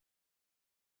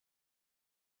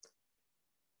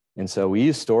 And so we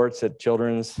use Storts at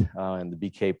Children's and the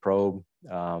BK probe.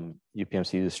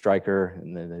 UPMC uses Stryker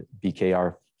and the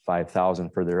BKR 5000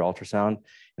 for their ultrasound.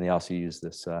 And they also use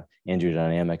this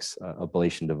angiodynamics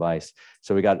ablation device.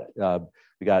 So we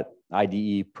got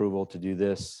IDE approval to do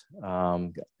this,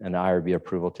 and IRB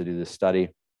approval to do this study.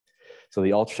 So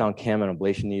the ultrasound cam and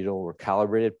ablation needle were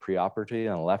calibrated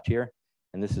preoperatively on the left here.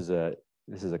 And this is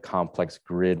a complex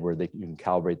grid where you can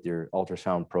calibrate your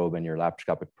ultrasound probe and your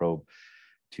laparoscopic probe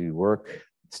to work.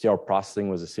 Sterile processing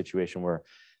was a situation where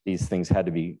these things had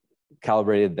to be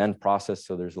calibrated, then processed.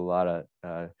 So there's a lot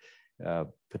of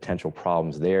potential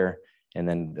problems there. And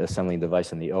then assembling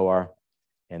device in the OR,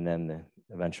 and then the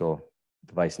eventual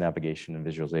device navigation and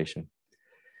visualization.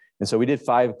 And so we did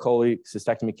 5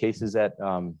 cholecystectomy cases at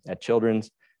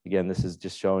Children's. Again, this is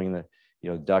just showing the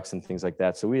ducts and things like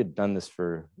that. So we had done this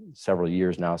for several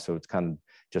years now. So it's kind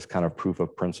of proof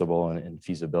of principle and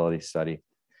feasibility study.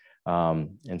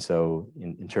 And so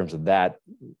in terms of that,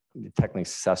 technically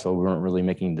successful. We weren't really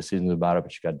making decisions about it,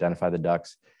 but you got to identify the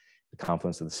ducts, the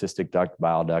confluence of the cystic duct,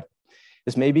 bile duct.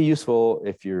 This may be useful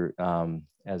if you're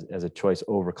as a choice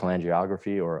over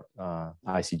cholangiography or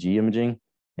ICG imaging,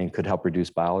 and could help reduce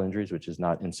bile injuries, which is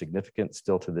not insignificant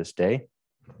still to this day.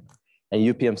 At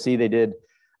UPMC,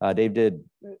 Dave did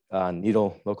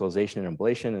needle localization and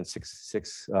ablation in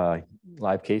six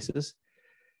live cases.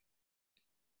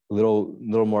 A little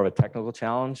more of a technical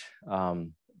challenge.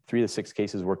 3 of the 6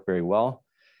 cases worked very well,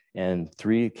 and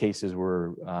 3 cases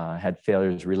had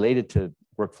failures related to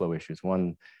workflow issues.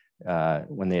 One,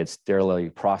 when they had sterilely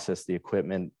processed the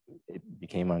equipment, it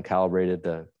became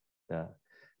uncalibrated. The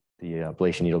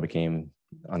ablation needle became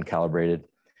uncalibrated,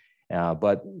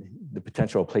 but the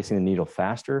potential of placing the needle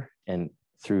faster and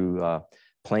through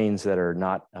planes that are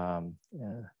not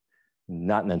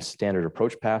in the standard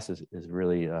approach pass is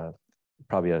really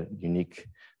probably a unique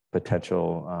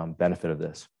potential benefit of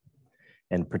this,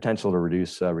 and potential to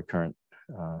reduce recurrent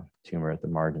tumor at the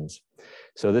margins.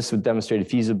 So this would demonstrate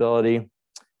feasibility.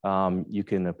 You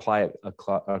can apply it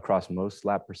across most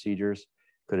lap procedures,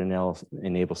 could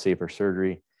enable safer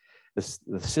surgery.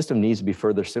 The system needs to be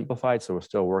further simplified, so we're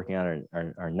still working on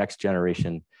our next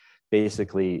generation.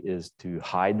 Basically is to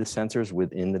hide the sensors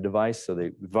within the device. So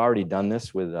we've already done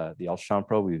this with the ultrasound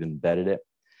probe. We've embedded it.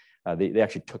 They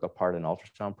actually took apart an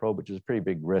ultrasound probe, which is a pretty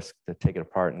big risk to take it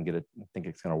apart and think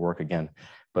it's going to work again.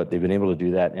 But they've been able to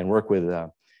do that and work with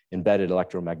embedded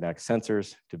electromagnetic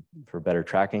sensors for better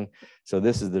tracking. So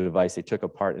this is the device they took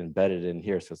apart and embedded in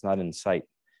here, so it's not in sight,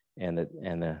 and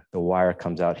the wire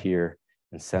comes out here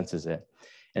and senses it.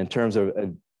 In terms of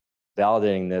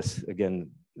validating this, again,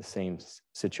 the same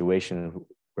situation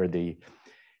where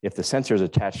if the sensor is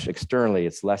attached externally,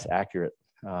 it's less accurate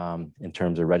in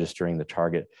terms of registering the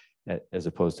target as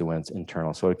opposed to when it's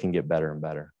internal. So it can get better and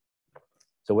better.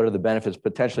 So what are the benefits?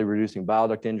 Potentially reducing bile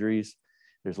duct injuries.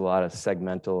 There's a lot of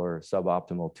segmental or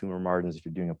suboptimal tumor margins if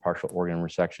you're doing a partial organ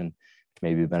resection, which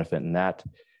may be a benefit in that.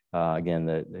 Again,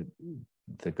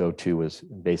 the go-to was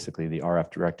basically the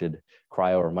RF-directed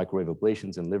cryo or microwave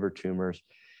ablations in liver tumors.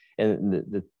 And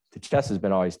the chest has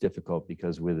been always difficult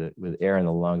because with air in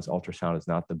the lungs, ultrasound is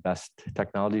not the best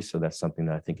technology. So that's something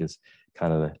that I think is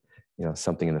kind of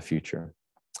something in the future.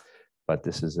 But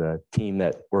this is a team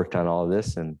that worked on all of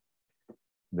this, and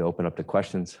we'll open up to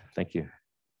questions. Thank you.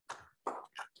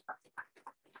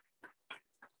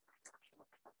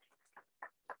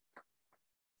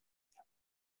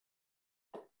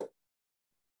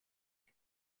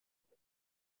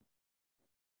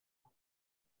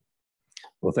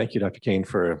 Well, thank you, Dr. Kane,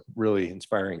 for a really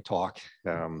inspiring talk.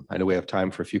 I know we have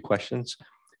time for a few questions.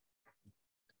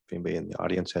 If anybody in the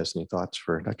audience has any thoughts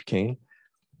for Dr. Kane.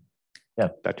 Yeah,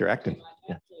 Dr. Acton.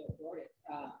 Yeah.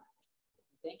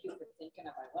 Thank you for thinking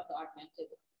of, I love the augmented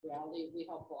reality. We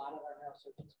help a lot of our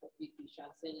neurosurgeons put BP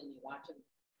shunts in, and you watch them,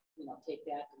 take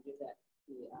that and do that.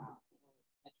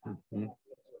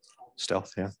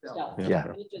 Stealth, yeah. Stealth. Yeah.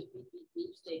 And it just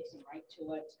beep stakes and right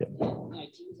to it. Yep. And I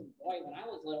tease them, boy, when I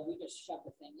was little, we just shoved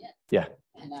the thing in. Yeah.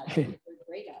 And they're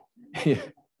great at it. Yeah.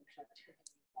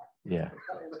 Yeah.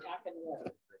 But we're talking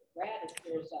with Brad, if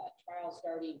there's a trial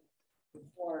starting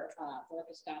for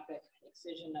orthoscopic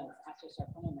excision of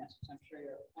osteosarcoma mass, which I'm sure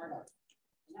you're a part of.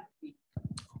 And that would be,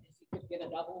 if you could get a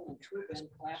double and tube and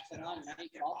collapse it on, and then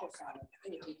you could ultrasound it,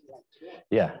 it would take you like 2 hours.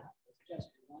 Yeah. It's just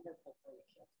wonderful for your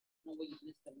kid. Nobody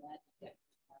missed the net.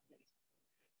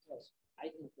 So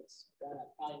I think it's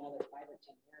probably another 5 or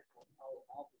 10 years.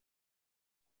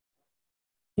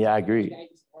 Yeah, I agree.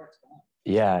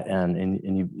 Yeah, and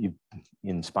you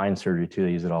in spine surgery too,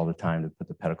 they use it all the time to put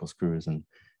the pedicle screws and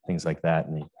things like that,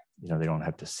 and they don't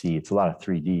have to see. It's a lot of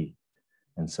 3D,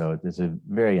 and so it's a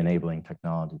very enabling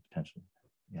technology potentially.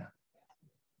 Yeah.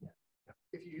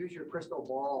 If you use your crystal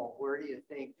ball, where do you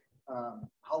think?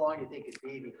 How long do you think it'd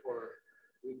be before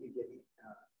we could get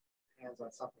hands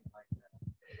on something like that?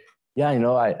 Yeah,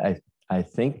 I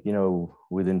think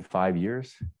within 5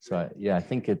 years. So I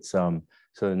think it's so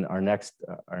in our next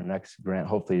grant,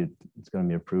 hopefully it's going to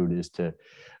be approved, is to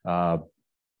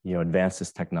advance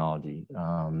this technology,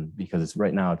 because it's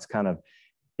right now it's kind of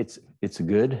it's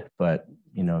good, but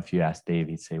if you ask Dave,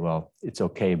 he'd say, well, it's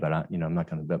okay, but I'm not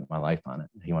going to bet my life on it.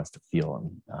 He wants to feel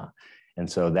them, and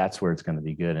so that's where it's going to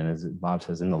be good. And as Bob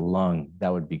says, in the lung,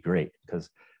 that would be great, because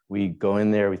we go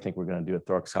in there, we think we're going to do a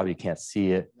thoracoscopy, you can't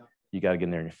see it. You got to get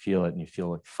in there and you feel it, and you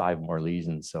feel like 5 more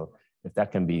lesions. So if that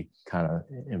can be kind of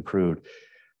improved,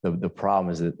 the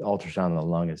problem is that ultrasound in the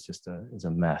lung is just a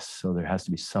mess. So there has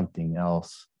to be something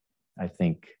else. I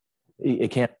think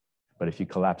it can't, but if you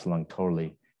collapse the lung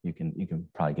totally, you can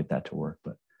probably get that to work.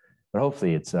 But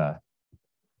hopefully it's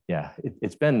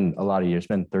it's been a lot of years. It's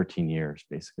been 13 years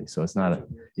basically. So it's not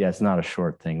a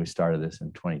short thing. We started this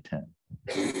in 2010.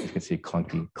 You can see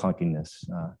clunkiness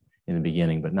in the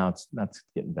beginning, but now it's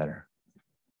getting better.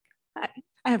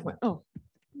 I have one. Oh,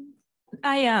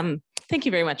 thank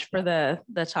you very much for the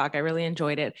talk. I really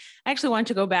enjoyed it. I actually want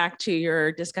to go back to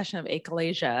your discussion of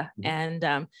achalasia,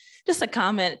 and just a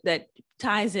comment that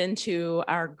ties into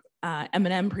our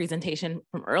M&M presentation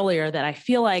from earlier, that I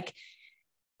feel like,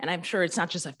 and I'm sure it's not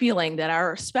just a feeling, that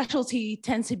our specialty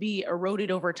tends to be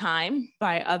eroded over time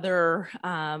by other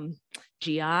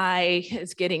GI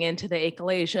is getting into the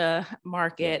achalasia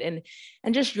market,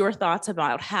 and just your thoughts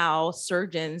about how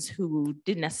surgeons who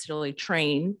didn't necessarily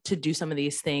train to do some of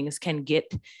these things can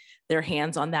get their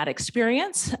hands on that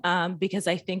experience, because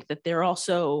I think that they're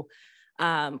also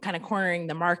kind of cornering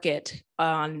the market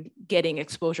on getting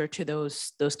exposure to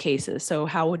those cases. So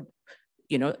how would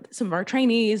some of our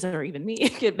trainees or even me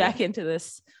get back into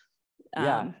this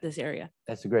this area?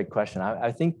 That's a great question.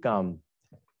 I think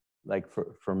like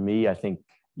for me, I think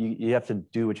you have to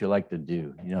do what you like to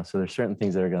do, so there's certain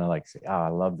things that are going to like say, oh, I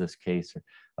love this case, or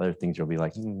other things you'll be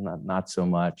like, not so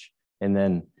much. And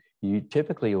then you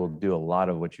typically will do a lot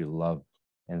of what you love.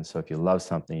 And so if you love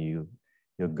something, you'll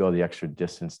go the extra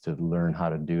distance to learn how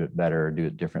to do it better or do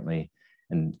it differently,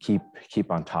 and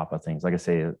keep on top of things. Like I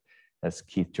say, as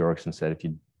Keith Jorgensen said, if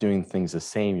you're doing things the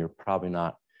same, you're probably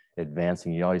not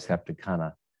advancing. You always have to kind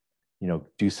of,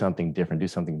 do something different, do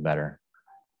something better.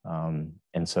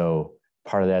 And so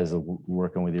part of that is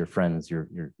working with your friends, your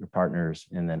partners,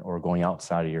 and then, or going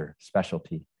outside of your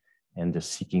specialty and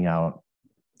just seeking out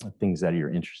things that you're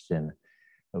interested in.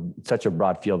 It's such a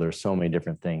broad field. There's so many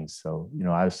different things. So,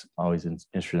 I was always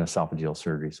interested in esophageal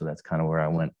surgery. So that's kind of where I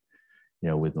went,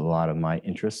 with a lot of my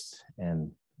interests.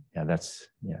 And I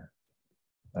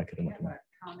could imagine.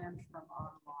 Comments from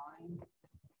online.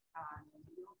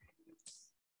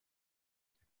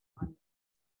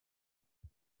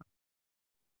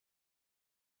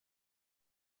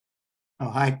 Oh,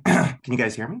 hi. Can you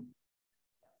guys hear me?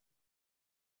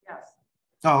 Yes.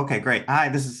 Oh, okay, great. Hi,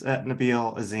 this is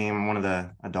Nabil Azim, one of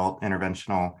the adult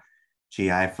interventional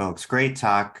GI folks. Great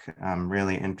talk.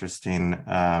 Really interesting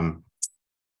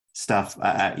stuff.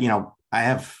 I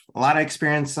have a lot of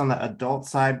experience on the adult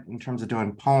side in terms of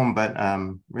doing POEM, but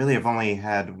really I've only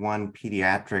had one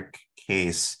pediatric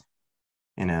case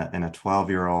in a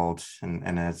 12-year-old.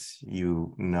 And as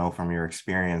you know from your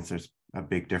experience, there's a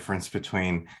big difference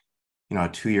between, a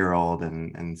 2-year-old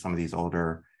and some of these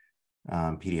older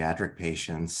pediatric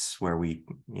patients where we,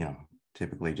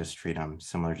 typically just treat them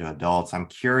similar to adults. I'm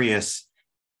curious,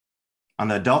 on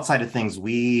the adult side of things,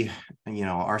 we,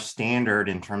 our standard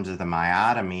in terms of the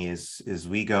myotomy is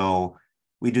we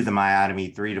do the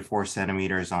myotomy 3 to 4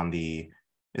 centimeters on the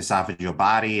esophageal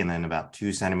body and then about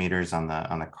 2 centimeters on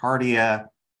the cardia.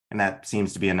 And that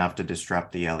seems to be enough to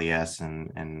disrupt the LES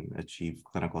and achieve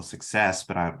clinical success.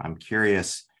 But I'm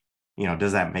curious,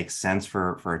 does that make sense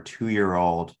for a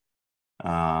 2-year-old,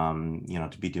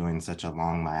 to be doing such a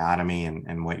long myotomy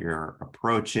and what your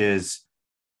approach is?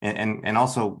 And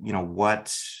also,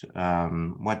 what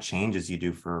changes you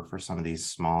do for some of these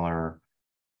smaller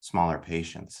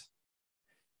patients?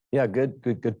 Yeah,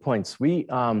 good points.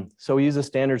 So we use a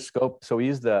standard scope. So we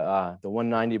use the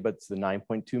 190, but it's the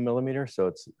 9.2 millimeter. So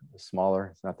it's smaller.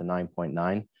 It's not the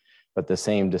 9.9, but the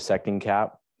same dissecting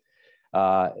cap.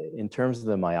 In terms of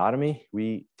the myotomy,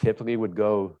 we typically would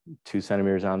go 2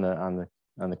 centimeters on the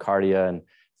cardia and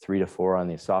 3 to 4 on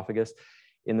the esophagus.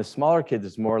 In the smaller kids,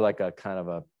 it's more like a kind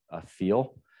of a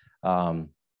feel.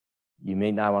 You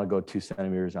may not want to go 2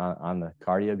 centimeters on the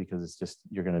cardia because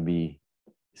it's going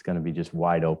to be just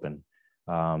wide open.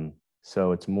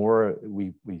 So it's more,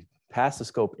 we pass the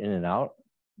scope in and out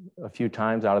a few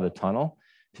times out of the tunnel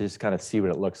to just kind of see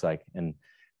what it looks like. And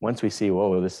once we see,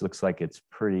 whoa, this looks like it's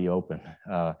pretty open.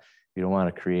 We don't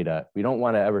want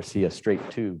to ever see a straight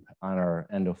tube on our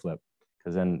endoflip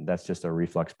because then that's just a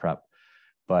reflux prep.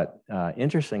 But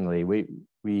interestingly, we're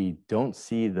not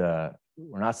seeing the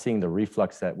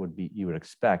reflux that you would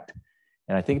expect.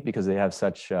 And I think because they have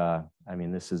such, the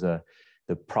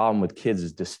problem with kids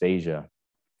is dysphagia.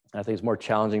 I think it's more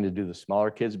challenging to do the smaller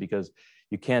kids because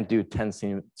you can't do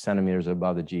 10 centimeters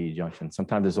above the GE junction.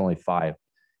 Sometimes there's only 5.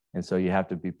 And so you have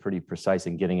to be pretty precise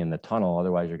in getting in the tunnel.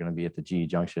 Otherwise, you're going to be at the GE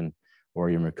junction or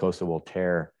your mucosa will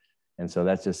tear. And so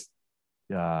that's just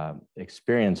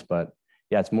experience. But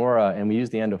yeah, it's more, and we use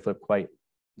the endoflip quite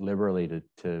liberally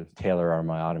to tailor our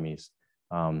myotomies.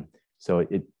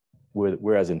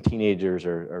 Whereas in teenagers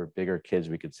or bigger kids,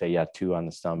 we could say, yeah, 2 on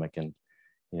the stomach and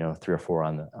 3 or 4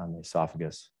 on the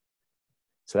esophagus.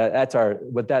 So that's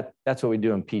what we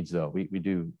do in peds though. We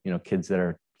do, kids that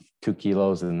are 2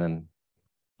 kilos and then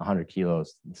 100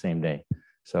 kilos the same day.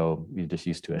 So we're just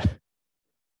used to it.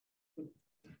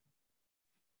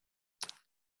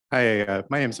 Hi,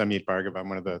 my name is Amit Bhargav. I'm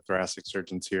one of the thoracic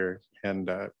surgeons here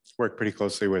and work pretty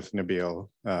closely with Nabil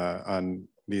on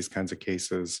these kinds of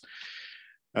cases.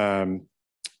 Thank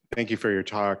you for your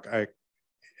talk.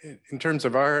 In terms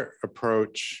of our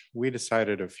approach, we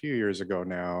decided a few years ago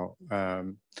now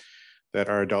that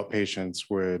our adult patients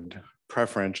would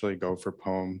preferentially go for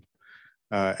POEM.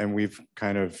 And we've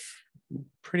kind of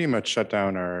pretty much shut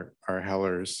down our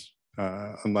Hellers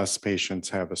unless patients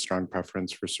have a strong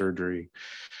preference for surgery.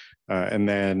 And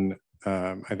then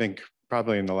I think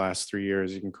probably in the last 3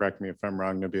 years, you can correct me if I'm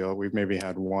wrong, Nabil, we've maybe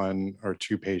had 1 or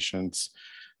 2 patients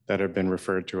that have been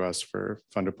referred to us for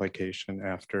fundoplication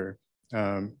after.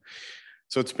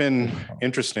 So it's been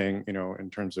interesting, in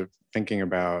terms of thinking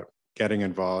about getting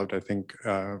involved. I think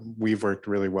we've worked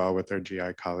really well with our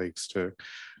GI colleagues to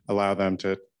allow them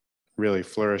to really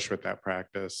flourish with that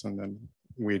practice. And then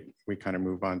we kind of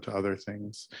move on to other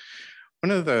things.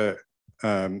 One of the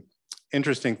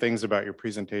interesting things about your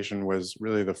presentation was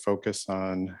really the focus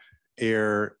on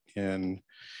air in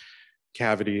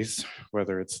cavities,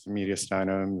 whether it's the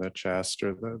mediastinum, the chest,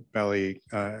 or the belly,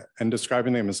 and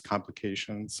describing them as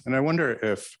complications. And I wonder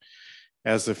if,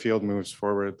 as the field moves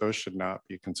forward, those should not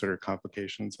be considered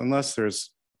complications, unless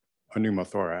there's a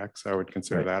pneumothorax. I would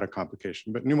consider that a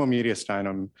complication. But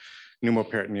pneumomediastinum,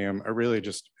 pneumoperitoneum are really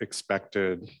just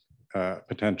expected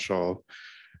potential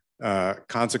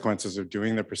consequences of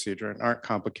doing the procedure and aren't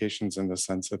complications in the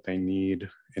sense that they need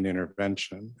an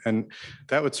intervention. And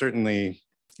that would certainly,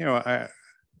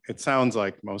 it sounds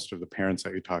like most of the parents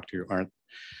that you talk to aren't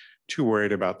too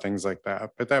worried about things like that,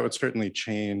 but that would certainly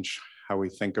change how we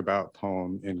think about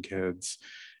POEM in kids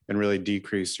and really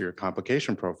decrease your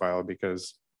complication profile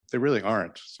because they really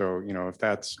aren't. So, if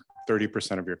that's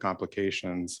 30% of your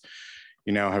complications,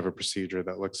 you now have a procedure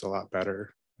that looks a lot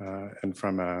better. And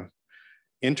from a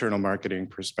internal marketing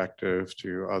perspective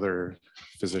to other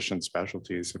physician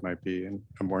specialties, it might be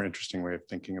a more interesting way of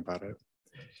thinking about it.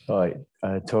 Oh,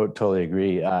 I totally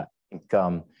agree. I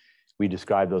think we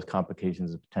describe those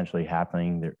complications as potentially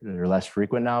happening. They're less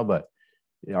frequent now, but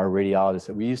our radiologists,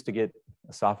 we used to get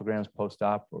esophograms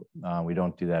post-op. We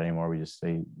don't do that anymore. We just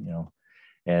say, you know,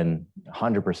 and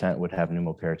 100% would have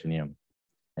pneumoperitoneum.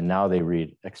 And now they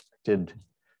read expected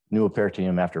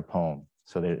pneumoperitoneum after POEM.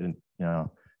 So they, you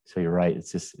know, so you're right.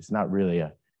 It's just, it's not really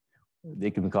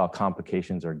they can be called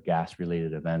complications or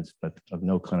gas-related events, but of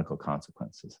no clinical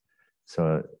consequences.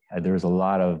 So there was a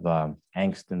lot of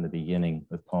angst in the beginning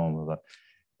with POEM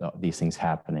about these things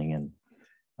happening. And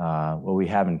what we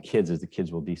have in kids is the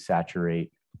kids will desaturate,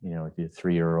 you know, the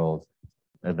 3-year-old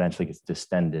eventually gets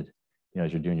distended, you know,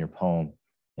 as you're doing your POEM.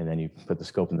 And then you put the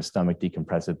scope in the stomach,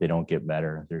 decompress it, they don't get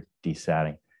better, they're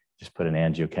desatting. Just put an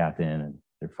angiocath in and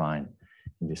they're fine.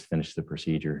 And just finish the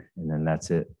procedure, and then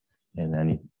that's it. And then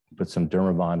you put some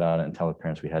Dermabond on it and tell the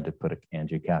parents we had to put an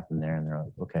angiocath in there, and they're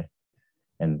like, okay.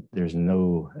 And there's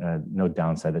no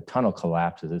downside. The tunnel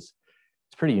collapses. It's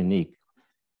pretty unique.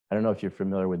 I don't know if you're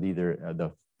familiar with either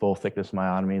the full thickness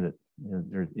myotomy that, you know,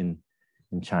 they're in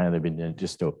China, they've been doing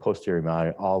just a posterior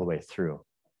myotomy all the way through.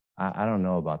 I don't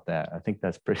know about that. I think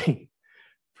that's pretty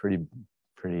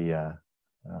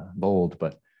bold,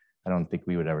 but I don't think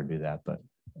we would ever do that, but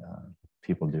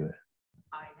people do it.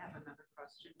 I have another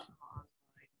question online.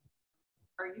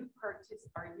 Are you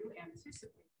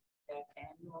anticipating that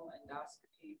annual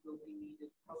endoscopy will be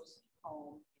needed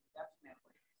post-POEM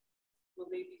indefinitely? Will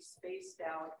they be spaced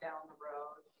out down the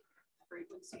road?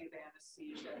 Frequency of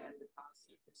anesthesia and the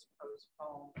cost of this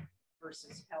post-POEM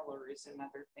versus Heller is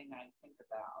another thing I think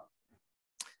about.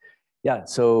 Yeah,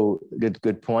 so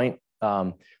good point.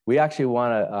 We actually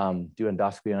want to do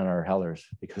endoscopy on our Hellers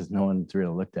because no one's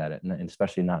really looked at it, and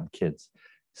especially not in kids.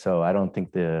 So I don't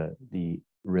think the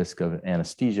risk of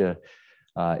anesthesia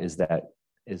is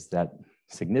that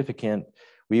significant.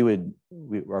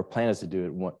 Our plan is to do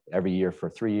it every year for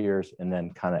 3 years, and then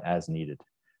kind of as needed,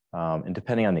 and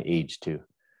depending on the age too.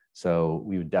 So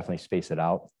we would definitely space it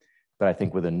out. But I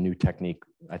think with a new technique,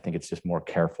 I think it's just more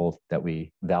careful that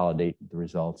we validate the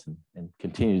results and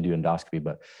continue to do endoscopy.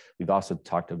 But we've also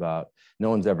talked about,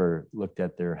 no one's ever looked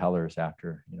at their Hellers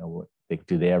after, you know,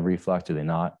 do they have reflux? Do they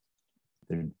not?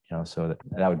 You know, so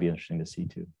that would be interesting to see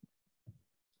too.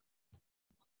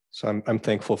 So I'm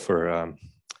thankful for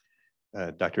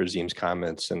Dr. Azim's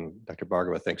comments, and Dr.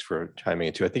 Bhargava, thanks for chiming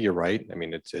in too. I think you're right. I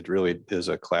mean, it really is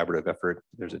a collaborative effort.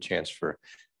 There's a chance for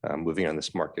moving on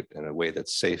this market in a way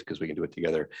that's safe because we can do it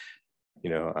together. You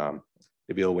know,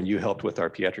 Nabil, when you helped with our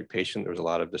pediatric patient, there was a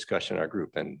lot of discussion in our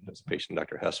group, and this patient,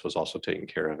 Dr. Hess, was also taken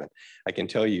care of. And I can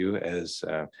tell you, as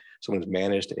someone who's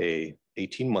managed a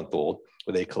 18-month-old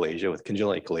with achalasia, with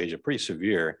congenital achalasia, pretty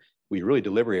severe, we really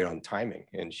deliberated on timing.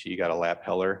 And she got a lap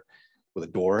Heller with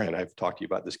a door. And I've talked to you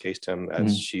about this case, Tim,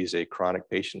 as she's a chronic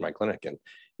patient in my clinic. And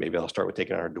maybe I'll start with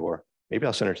taking on her door. Maybe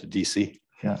I'll send her to DC.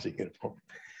 Yeah.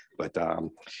 But,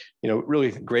 you know,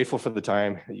 really grateful for the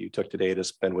time that you took today to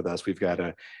spend with us. We've got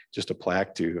just a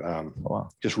plaque to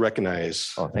just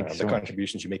recognize the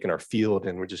contributions you make in our field.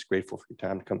 And we're just grateful for your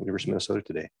time to come to the University of Minnesota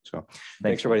today. So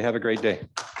thanks everybody. Have a great day.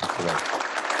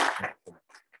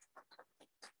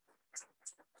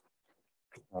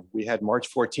 We had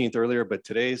March 14th earlier, but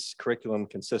today's curriculum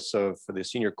consists of, for the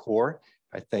senior core,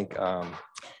 I think,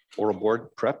 oral board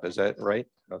prep. Is that right?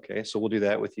 Okay, so we'll do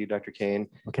that with you, Dr. Kane.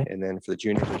 Okay. And then for the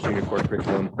juniors, the junior core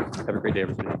curriculum. Have a great day,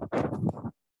 everybody.